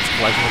Evil Origins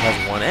collection that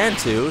has 1 and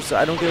 2, so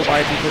I don't get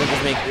why people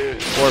just make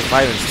 4,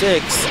 5, and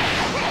 6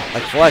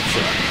 a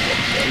collection.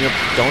 You know,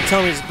 don't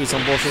tell me it's be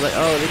some bullshit like,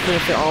 oh, they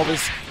couldn't fit all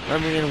this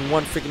memory in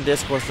one freaking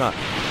disc. Well, it's not.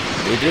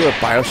 They did it with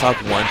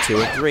Bioshock 1,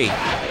 2, and 3.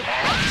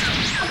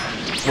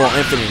 Well,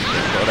 Infinite,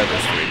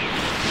 whatever's 3.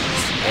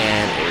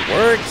 And it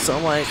worked, so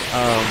I'm like,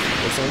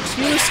 there's no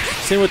excuse.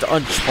 Same with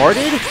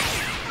Uncharted.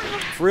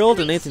 For real,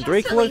 the Nathan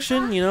Drake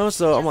collection, you know,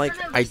 so I'm like,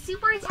 I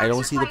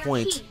don't see the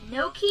point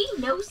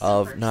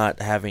of not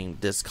having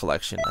this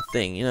collection a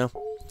thing, you know.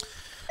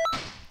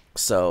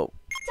 So,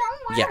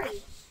 yeah.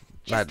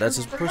 That's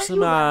just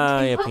personally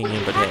my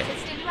opinion, but hey,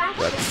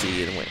 we have to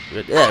see and wait.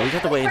 But yeah, we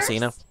have to wait and see, you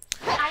know.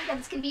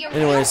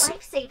 Anyways,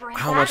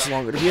 how much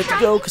longer do we have to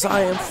go? Because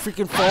I am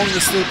freaking falling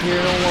asleep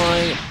here, don't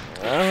lie.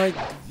 I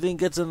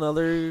think it's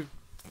another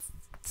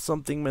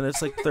something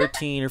minutes, like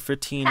 13 or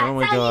 15. Oh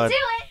my god.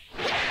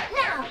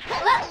 Now,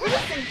 let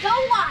loose and go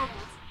wild.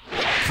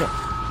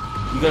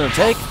 You're gonna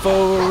take for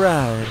a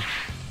ride.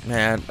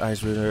 Man, I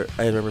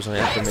remember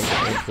something. I have to make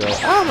an intro.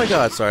 Oh my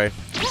god, sorry.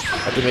 I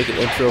have to make an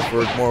intro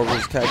for Marvel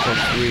vs. Capcom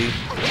 3.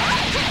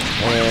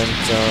 And,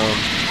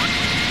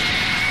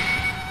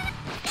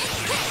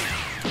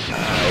 I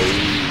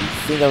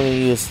think I'm gonna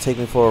use Take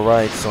Me For a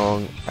Ride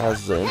song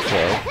as the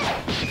intro.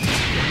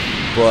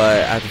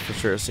 But I have to for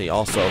sure see.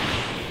 Also,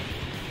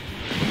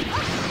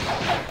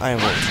 I am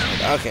really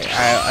tired. Okay,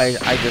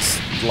 I just,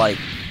 like,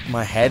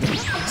 my head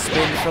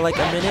spin for like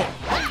a minute.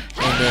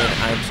 And then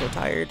I'm so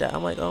tired that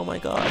I'm like, oh my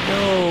god,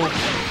 no.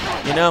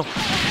 You know?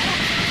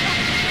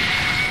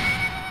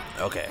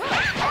 Okay.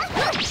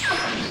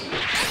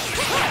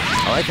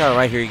 I like how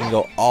right here you can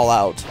go all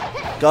out.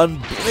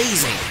 Gun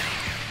blazing.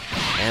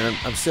 And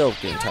I'm still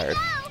getting tired.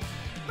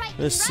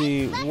 Let's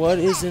see, what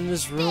is in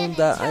this room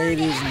that it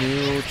is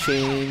new,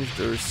 changed,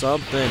 or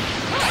something?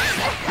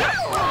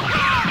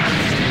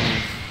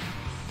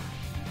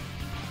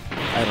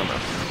 I don't know.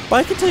 But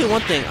I can tell you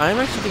one thing, I'm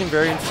actually getting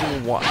very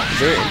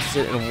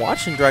interested in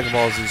watching Dragon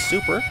Ball Z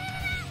Super.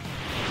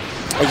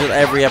 It's just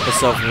every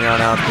episode from here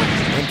on out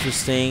has been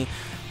interesting.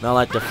 Not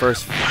like the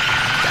first,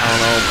 I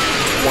don't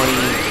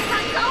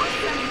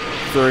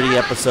know, 20, 30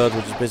 episodes,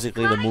 which is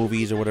basically the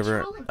movies or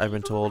whatever I've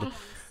been told.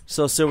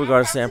 So still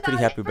regardless, I'm pretty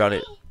happy about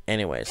it.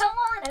 Anyways. Come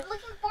on, I'm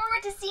looking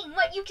forward to seeing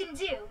what you can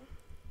do.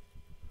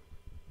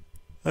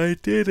 I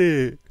did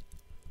it.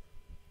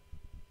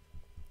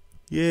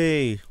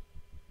 Yay.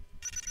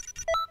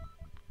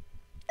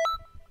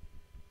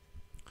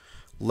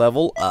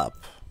 Level up.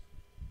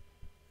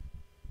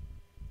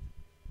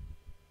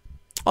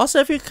 Also,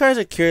 if you guys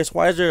are curious,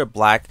 why is there a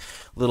black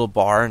little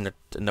bar in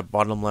the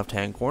bottom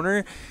left-hand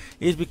corner?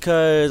 Is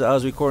because I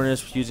was recording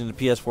this using the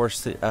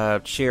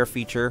PS4 share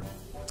feature,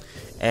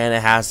 and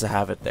it has to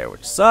have it there,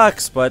 which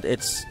sucks, but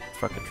it's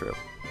fucking true.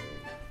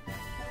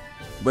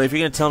 But if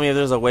you're gonna tell me if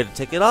there's a way to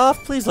take it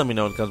off, please let me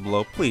know in the comments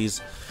below,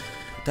 please.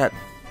 That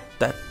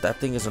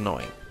thing is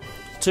annoying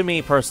to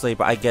me personally,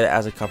 but I get it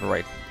as a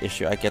copyright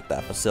issue. I get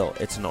that, but still,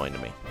 it's annoying to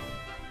me.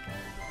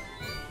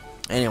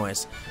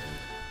 Anyways,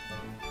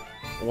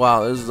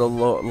 wow, this is the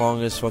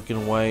longest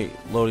fucking white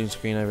loading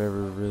screen I've ever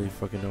really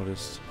fucking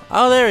noticed.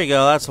 Oh, there we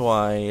go. That's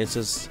why. It's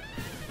just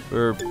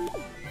we're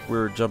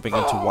jumping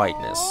into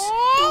whiteness.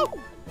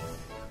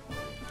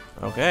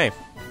 Okay.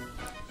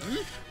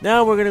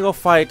 Now we're gonna go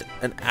fight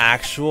an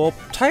actual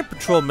Time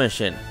Patrol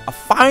mission.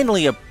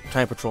 Finally a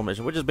Time Patrol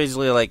mission, which is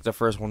basically like the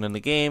first one in the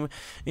game,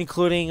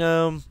 including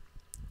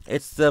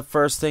it's the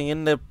first thing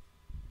in the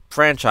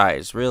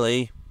franchise,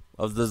 really,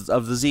 of the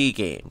Z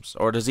games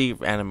or the Z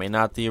anime,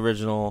 not the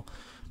original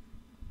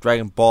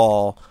Dragon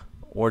Ball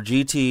or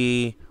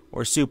GT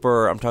or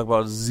Super. I'm talking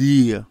about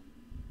Z.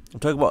 I'm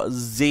talking about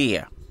Z.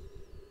 If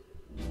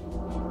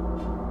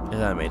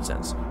that made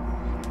sense.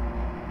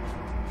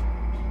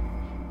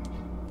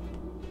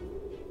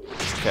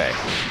 Okay.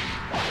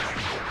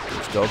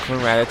 Let's go.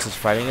 Raditz is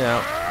fighting it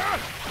out.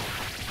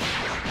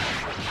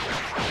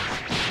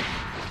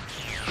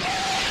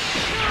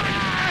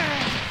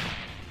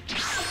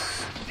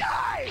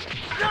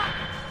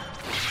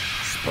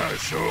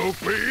 Special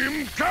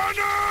beam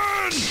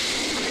cannon!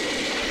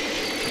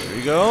 There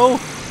we go.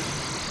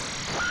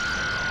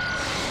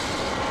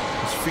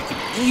 This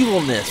freaking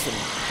evilness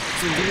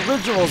from the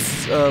original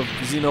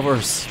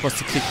Xenoverse must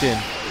have kicked in.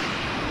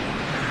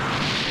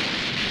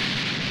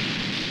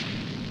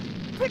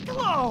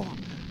 Piccolo!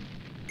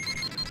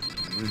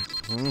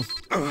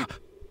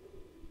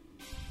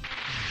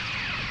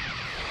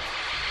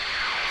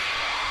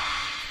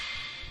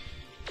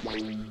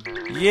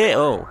 Yeah.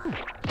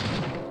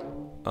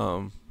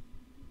 Oh.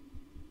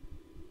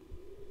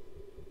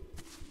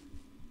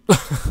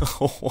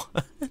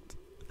 What?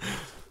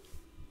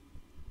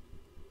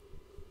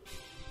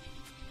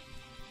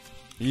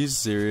 Are you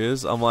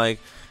serious? I'm like,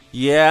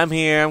 yeah, I'm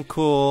here. I'm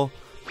cool.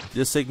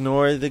 Just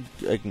ignore the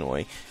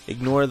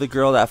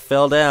girl that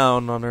fell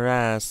down on her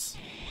ass.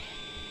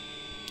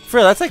 For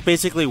real, that's like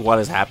basically what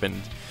has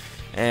happened.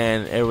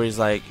 And everybody's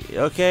like,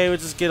 okay, we'll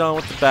just get on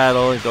with the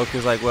battle. And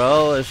Goku's like,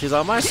 well, if she's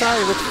on my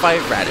side, let's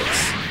fight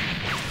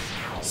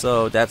Raditz.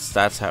 So that's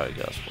how it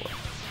goes for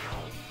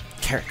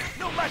character.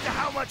 No matter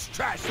how much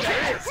trash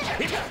there is,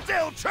 it's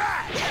still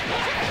trash!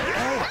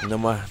 No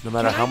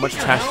matter how much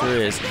trash there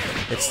is,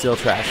 it's still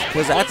trash.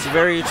 Because that's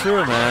very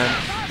true, man.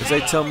 Because they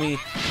tell me,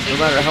 no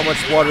matter how much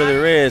water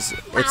there is,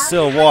 it's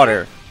still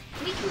water.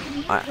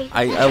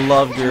 I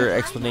love your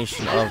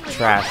explanation of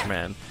trash,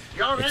 man.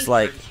 It's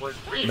like,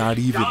 not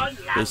even,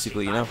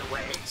 basically, you know?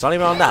 It's not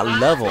even on that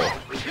level.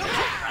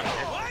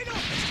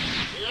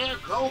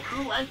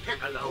 Goku and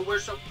Piccolo were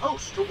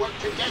supposed to work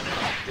together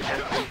to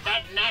defeat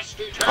that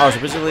nasty turd. Oh, so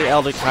basically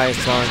Elder Kai is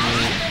telling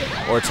me,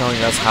 or telling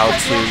us how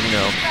to, you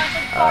know,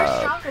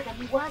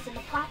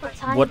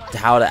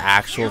 how the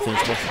actual thing's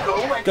supposed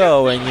to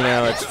go, and you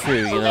know, it's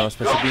true, you know,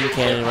 especially being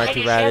canon right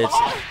to Raditz,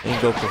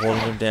 and Goku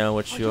holding him down,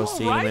 which you'll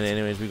see in a minute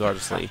anyways,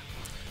 regardlessly.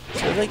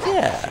 So it's like,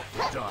 yeah.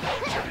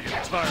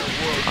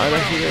 I'm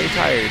actually very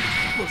tired.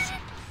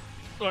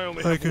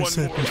 Like I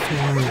said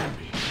before.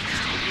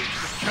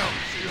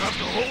 You have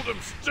to hold him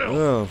still.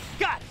 Oh.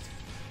 Got it.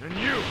 And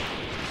you,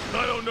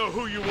 I don't know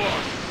who you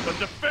are, but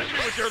defend me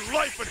with your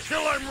life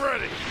until I'm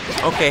ready.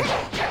 Okay,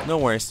 no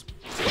worries.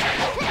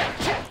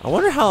 I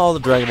wonder how all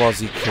the Dragon Ball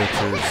Z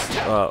characters,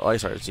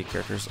 Z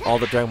characters, all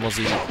the Dragon Ball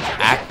Z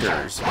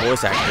actors,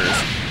 voice actors,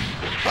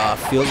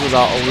 feels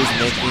without always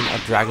making a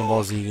Dragon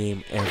Ball Z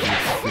game every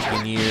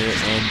freaking year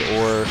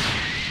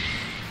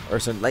or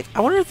something. Like, I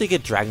wonder if they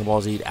get Dragon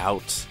Ball Z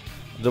out.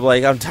 They're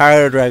like, I'm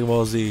tired of Dragon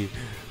Ball Z.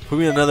 Put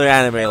me in another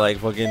anime like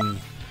fucking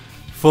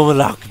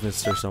Fullmetal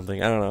Alchemist or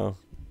something. I don't know.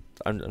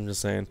 I'm just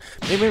saying.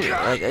 Maybe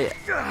like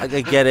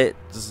I get it.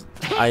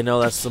 I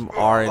know that some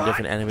are in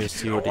different animes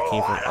too, or they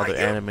came from other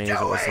animes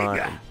and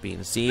whatnot, B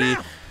and C.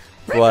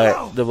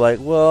 But they're like,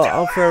 well,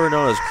 I'm forever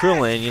known as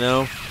Krillin, you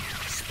know.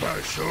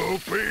 Special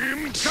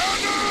beam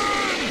cannon!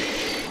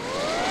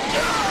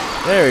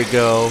 There we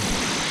go.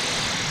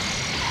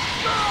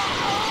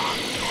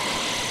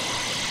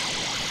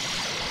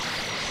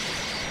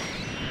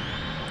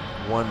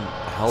 One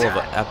hell of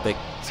an epic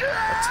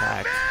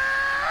attack.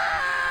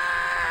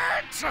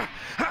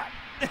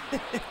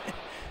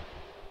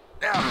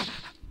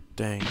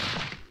 Dang.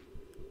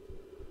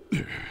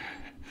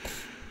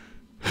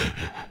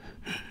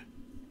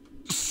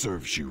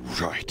 Serves you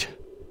right.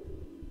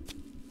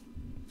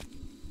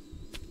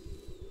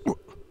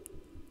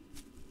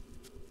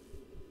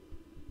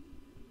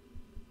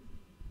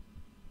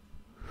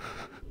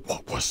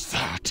 What was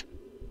that?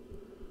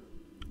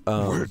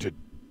 Where did...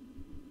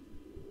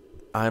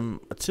 I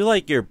feel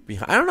like you're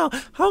behind. I don't know.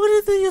 How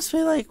could they just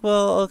be like,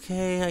 well,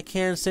 okay, I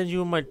can't send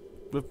you my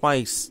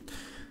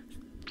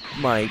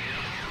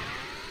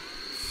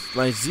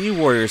Z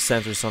Warrior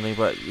sense or something,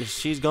 but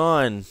she's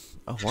gone.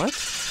 Oh, what?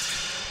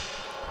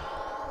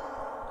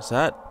 Is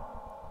that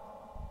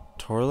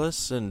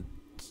Torless and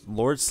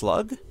Lord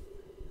Slug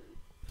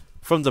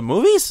from the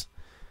movies?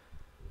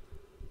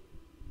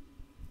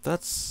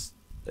 That's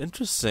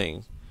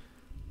interesting.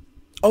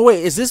 Oh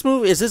wait, is this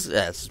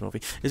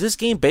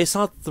game based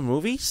on the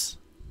movies?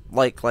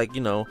 Like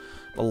you know,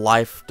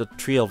 the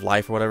Tree of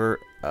Life or whatever.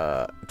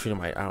 Tree of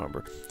Might, I don't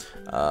remember.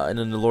 And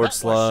then the Lord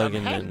Slug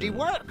and then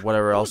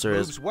whatever else there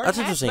is. That's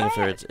interesting if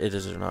it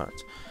is or not.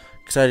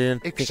 Because I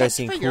didn't think I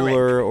seen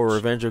Cooler or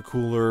Revenger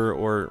Cooler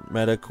or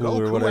Meta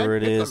Cooler or whatever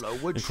it is,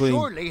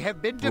 including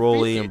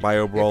Broly and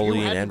Bio Broly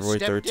and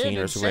Android 13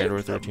 or Super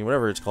Android 13,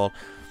 whatever it's called.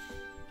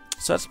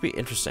 So that's be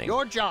interesting.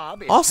 Your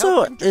job is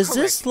also, is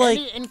this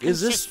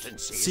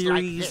inconsistencies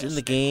series like in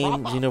the game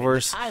crop up in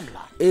universe?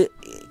 the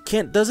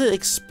Does it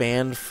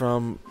expand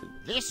from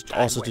This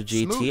time also to went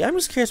GT? smooth. I'm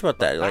just curious about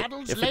that. Like,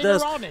 Battles if it later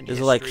does, on in is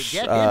it like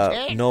history get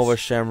intense. Nova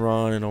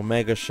Shamron and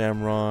Omega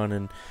Shamron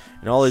and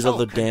all these So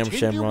other damn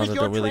continue Shamrons with I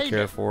your don't really care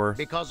training, for,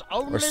 because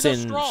only or the Shin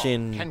strong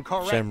can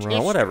correct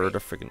Shamron, whatever the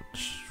history. freaking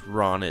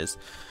Ron is.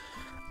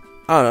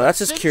 I don't know. That's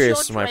just Since curious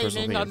you're to my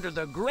personal training opinion. under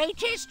the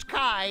greatest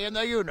Kai in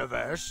the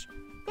universe,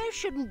 there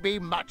shouldn't be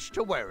much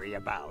to worry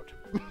about.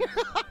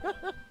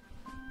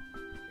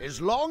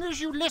 As long as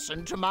you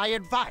listen to my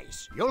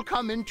advice, you'll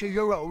come into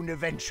your own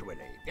eventually.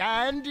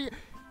 And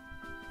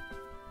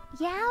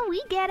Yeah,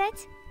 we get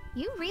it.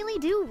 You really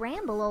do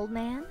ramble, old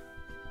man.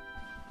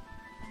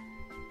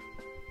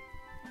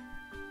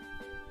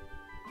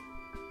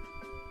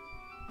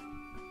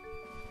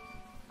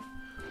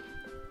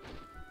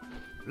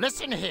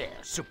 listen here,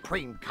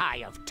 Supreme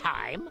Kai of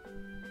Time.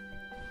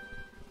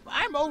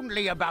 I'm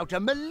only about a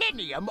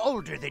millennium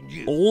older than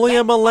you. Only a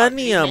That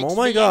millennium. hardly Oh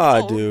my makes me god,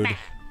 an old dude. man.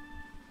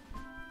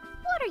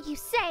 What are you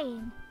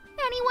saying?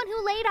 Anyone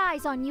who laid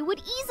eyes on you would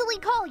easily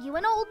call you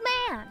an old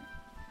man.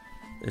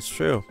 It's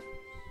true.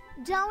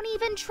 Don't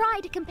even try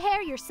to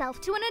compare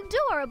yourself to an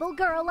adorable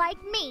girl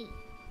like me.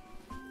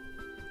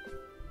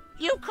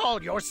 You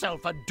call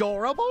yourself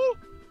adorable?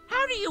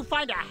 How do you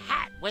find a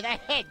hat with a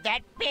head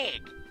that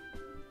big?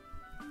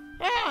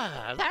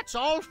 Ah, that's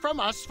all from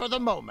us for the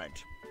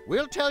moment.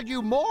 We'll tell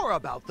you more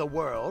about the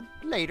world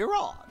later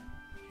on.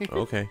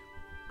 Okay.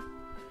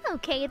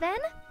 Okay then.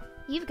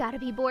 You've got to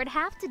be bored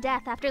half to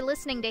death after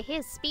listening to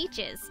his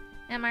speeches.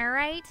 Am I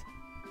right?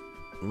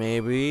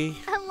 Maybe.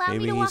 Allow me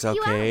Maybe to he's walk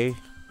you okay. out.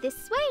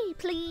 This way,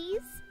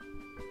 please.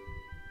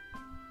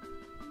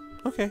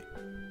 Okay.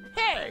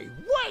 Hey,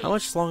 wait! How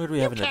much longer do we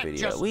have in the can't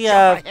video? just We jump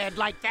have ahead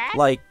like that.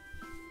 like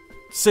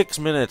 6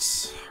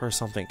 minutes or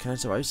something. Can I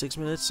survive 6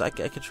 minutes? I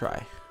could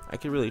try. I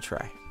could really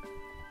try.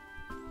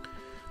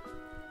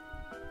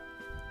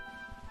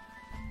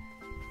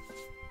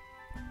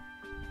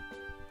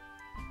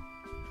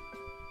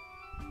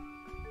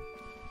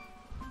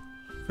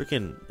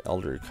 Freaking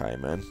Elder Kai,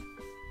 man.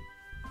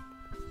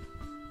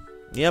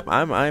 Yep,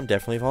 I'm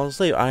definitely falling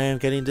asleep. I am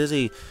getting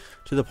dizzy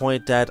to the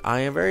point that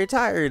I am very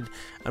tired.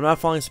 I'm not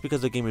falling asleep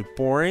because the game is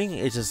boring.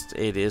 It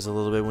is a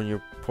little bit when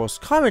you're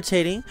post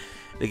commentating.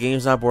 The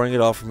game's not boring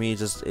at all for me.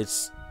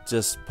 It's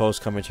just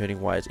post commentating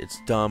wise, it's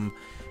dumb,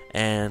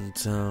 and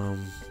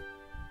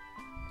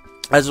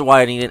that's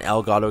why I need an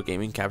Elgato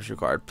gaming capture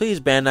card. Please,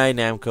 Bandai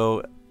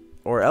Namco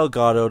or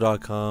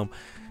Elgato.com.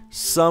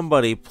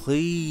 Somebody,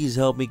 please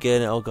help me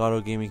get an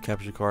Elgato gaming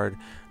capture card.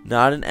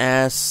 Not an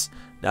S,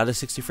 not a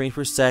 60 frames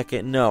per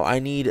second. No, I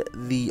need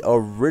the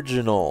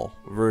original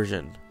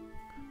version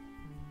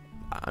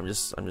I'm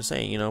just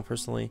saying, you know,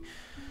 personally,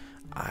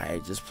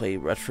 I just play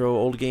retro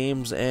old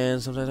games,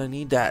 and sometimes I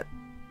need that.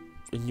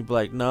 And you be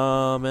like,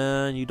 nah,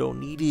 man, you don't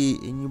need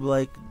it. And you be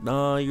like,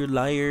 nah, you're a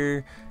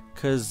liar.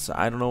 Because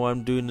I don't know why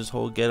I'm doing this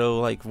whole ghetto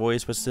like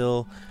voice, but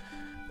still,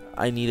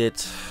 I need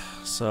it.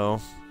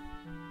 So,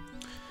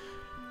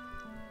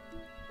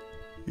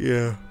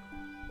 yeah.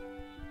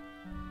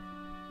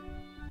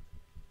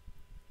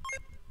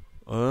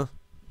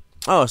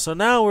 Oh, so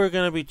now we're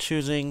gonna be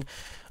choosing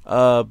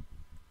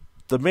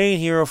the main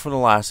hero from the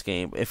last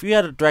game. If you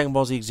had a Dragon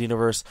Ball Z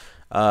Xenoverse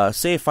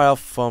save file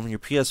from your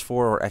PS4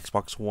 or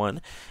Xbox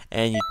One,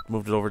 and you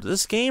moved it over to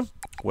this game,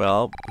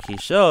 well, he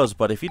shows.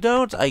 But if you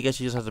don't, I guess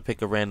you just have to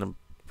pick a random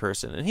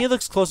person. And he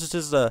looks closest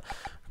to the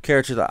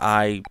character that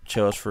I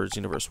chose for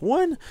Xenoverse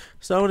 1,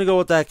 so I'm gonna go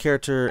with that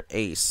character,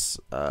 Ace,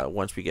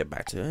 once we get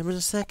back to him in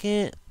a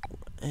second.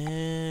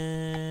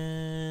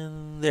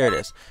 And there it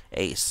is,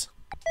 Ace.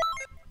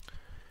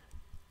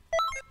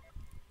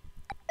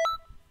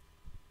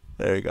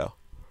 There you go.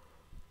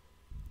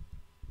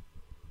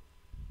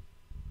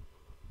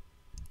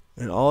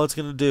 And all it's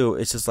gonna do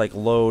is just like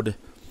load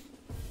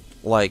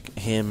like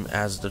him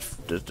as the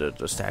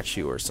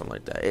statue or something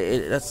like that.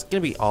 That's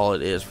gonna be all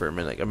it is for a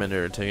minute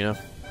or two, you know.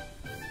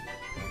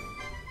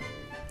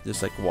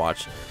 Just like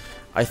watch.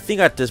 I think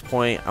at this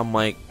point I'm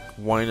like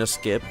wanting to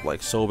skip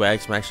like so bad.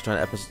 'Cause I'm actually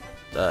trying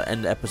to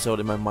end the episode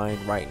in my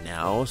mind right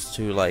now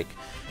to like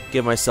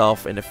give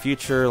myself in the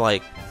future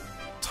like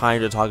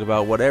time to talk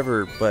about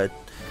whatever. But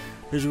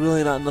there's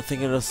really not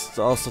nothing else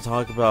to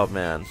talk about,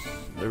 man.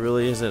 There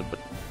really isn't. But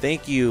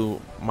thank you,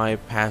 my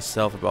past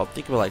self, about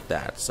thinking like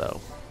that. So,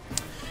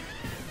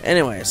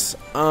 anyways,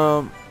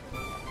 oh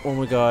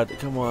my God,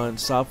 come on,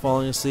 stop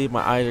falling asleep.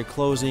 My eyes are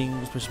closing,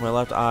 especially my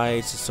left eye.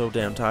 It's just so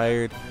damn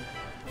tired,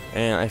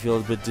 and I feel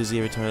a bit dizzy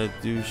every time I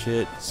do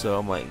shit. So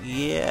I'm like,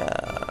 yeah,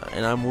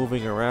 and I'm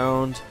moving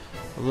around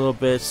a little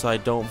bit so I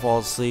don't fall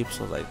asleep.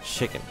 So like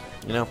chicken,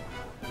 you know.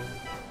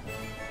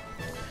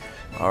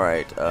 All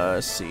right,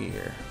 let's see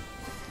here.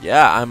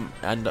 Yeah, I'm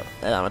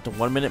at the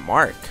 1 minute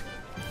mark.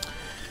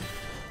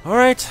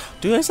 Alright,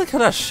 dude, I just like how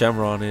that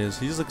Shenron is.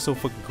 He just looks so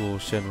fucking cool,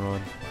 Shenron.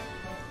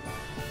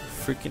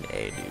 Freaking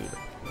A, dude.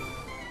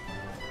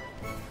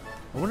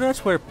 I wonder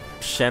that's where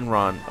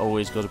Shenron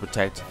always goes to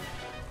protect.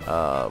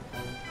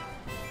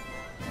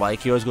 Like,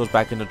 he always goes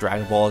back into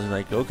Dragon Balls and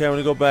like, okay, I'm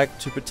gonna go back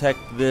to protect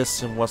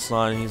this and what's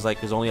not. And he's like,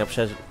 his only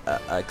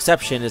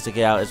exception is to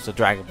get out is the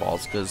Dragon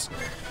Balls, because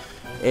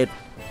it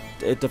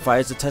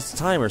defies the test of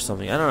time or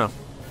something. I don't know.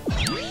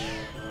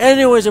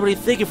 Anyways,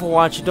 everybody, thank you for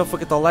watching. Don't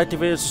forget to like the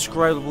video,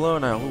 subscribe below.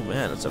 Now, oh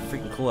man, that's a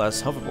freaking cool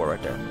ass hoverboard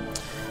right there.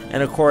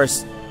 And of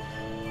course,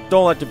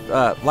 don't like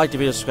the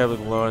video, subscribe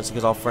below, and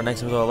because for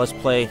next episode, let's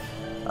play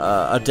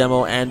a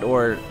demo and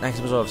or next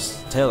episode of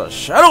Tale of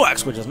Shadow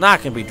X, which is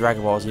not gonna be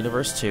Dragon Ball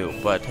Xenoverse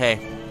 2. But hey,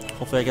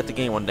 hopefully I get the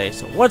game one day.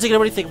 So once again,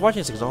 everybody, thank you for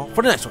watching. See you all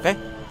for the next. Okay,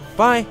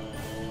 bye.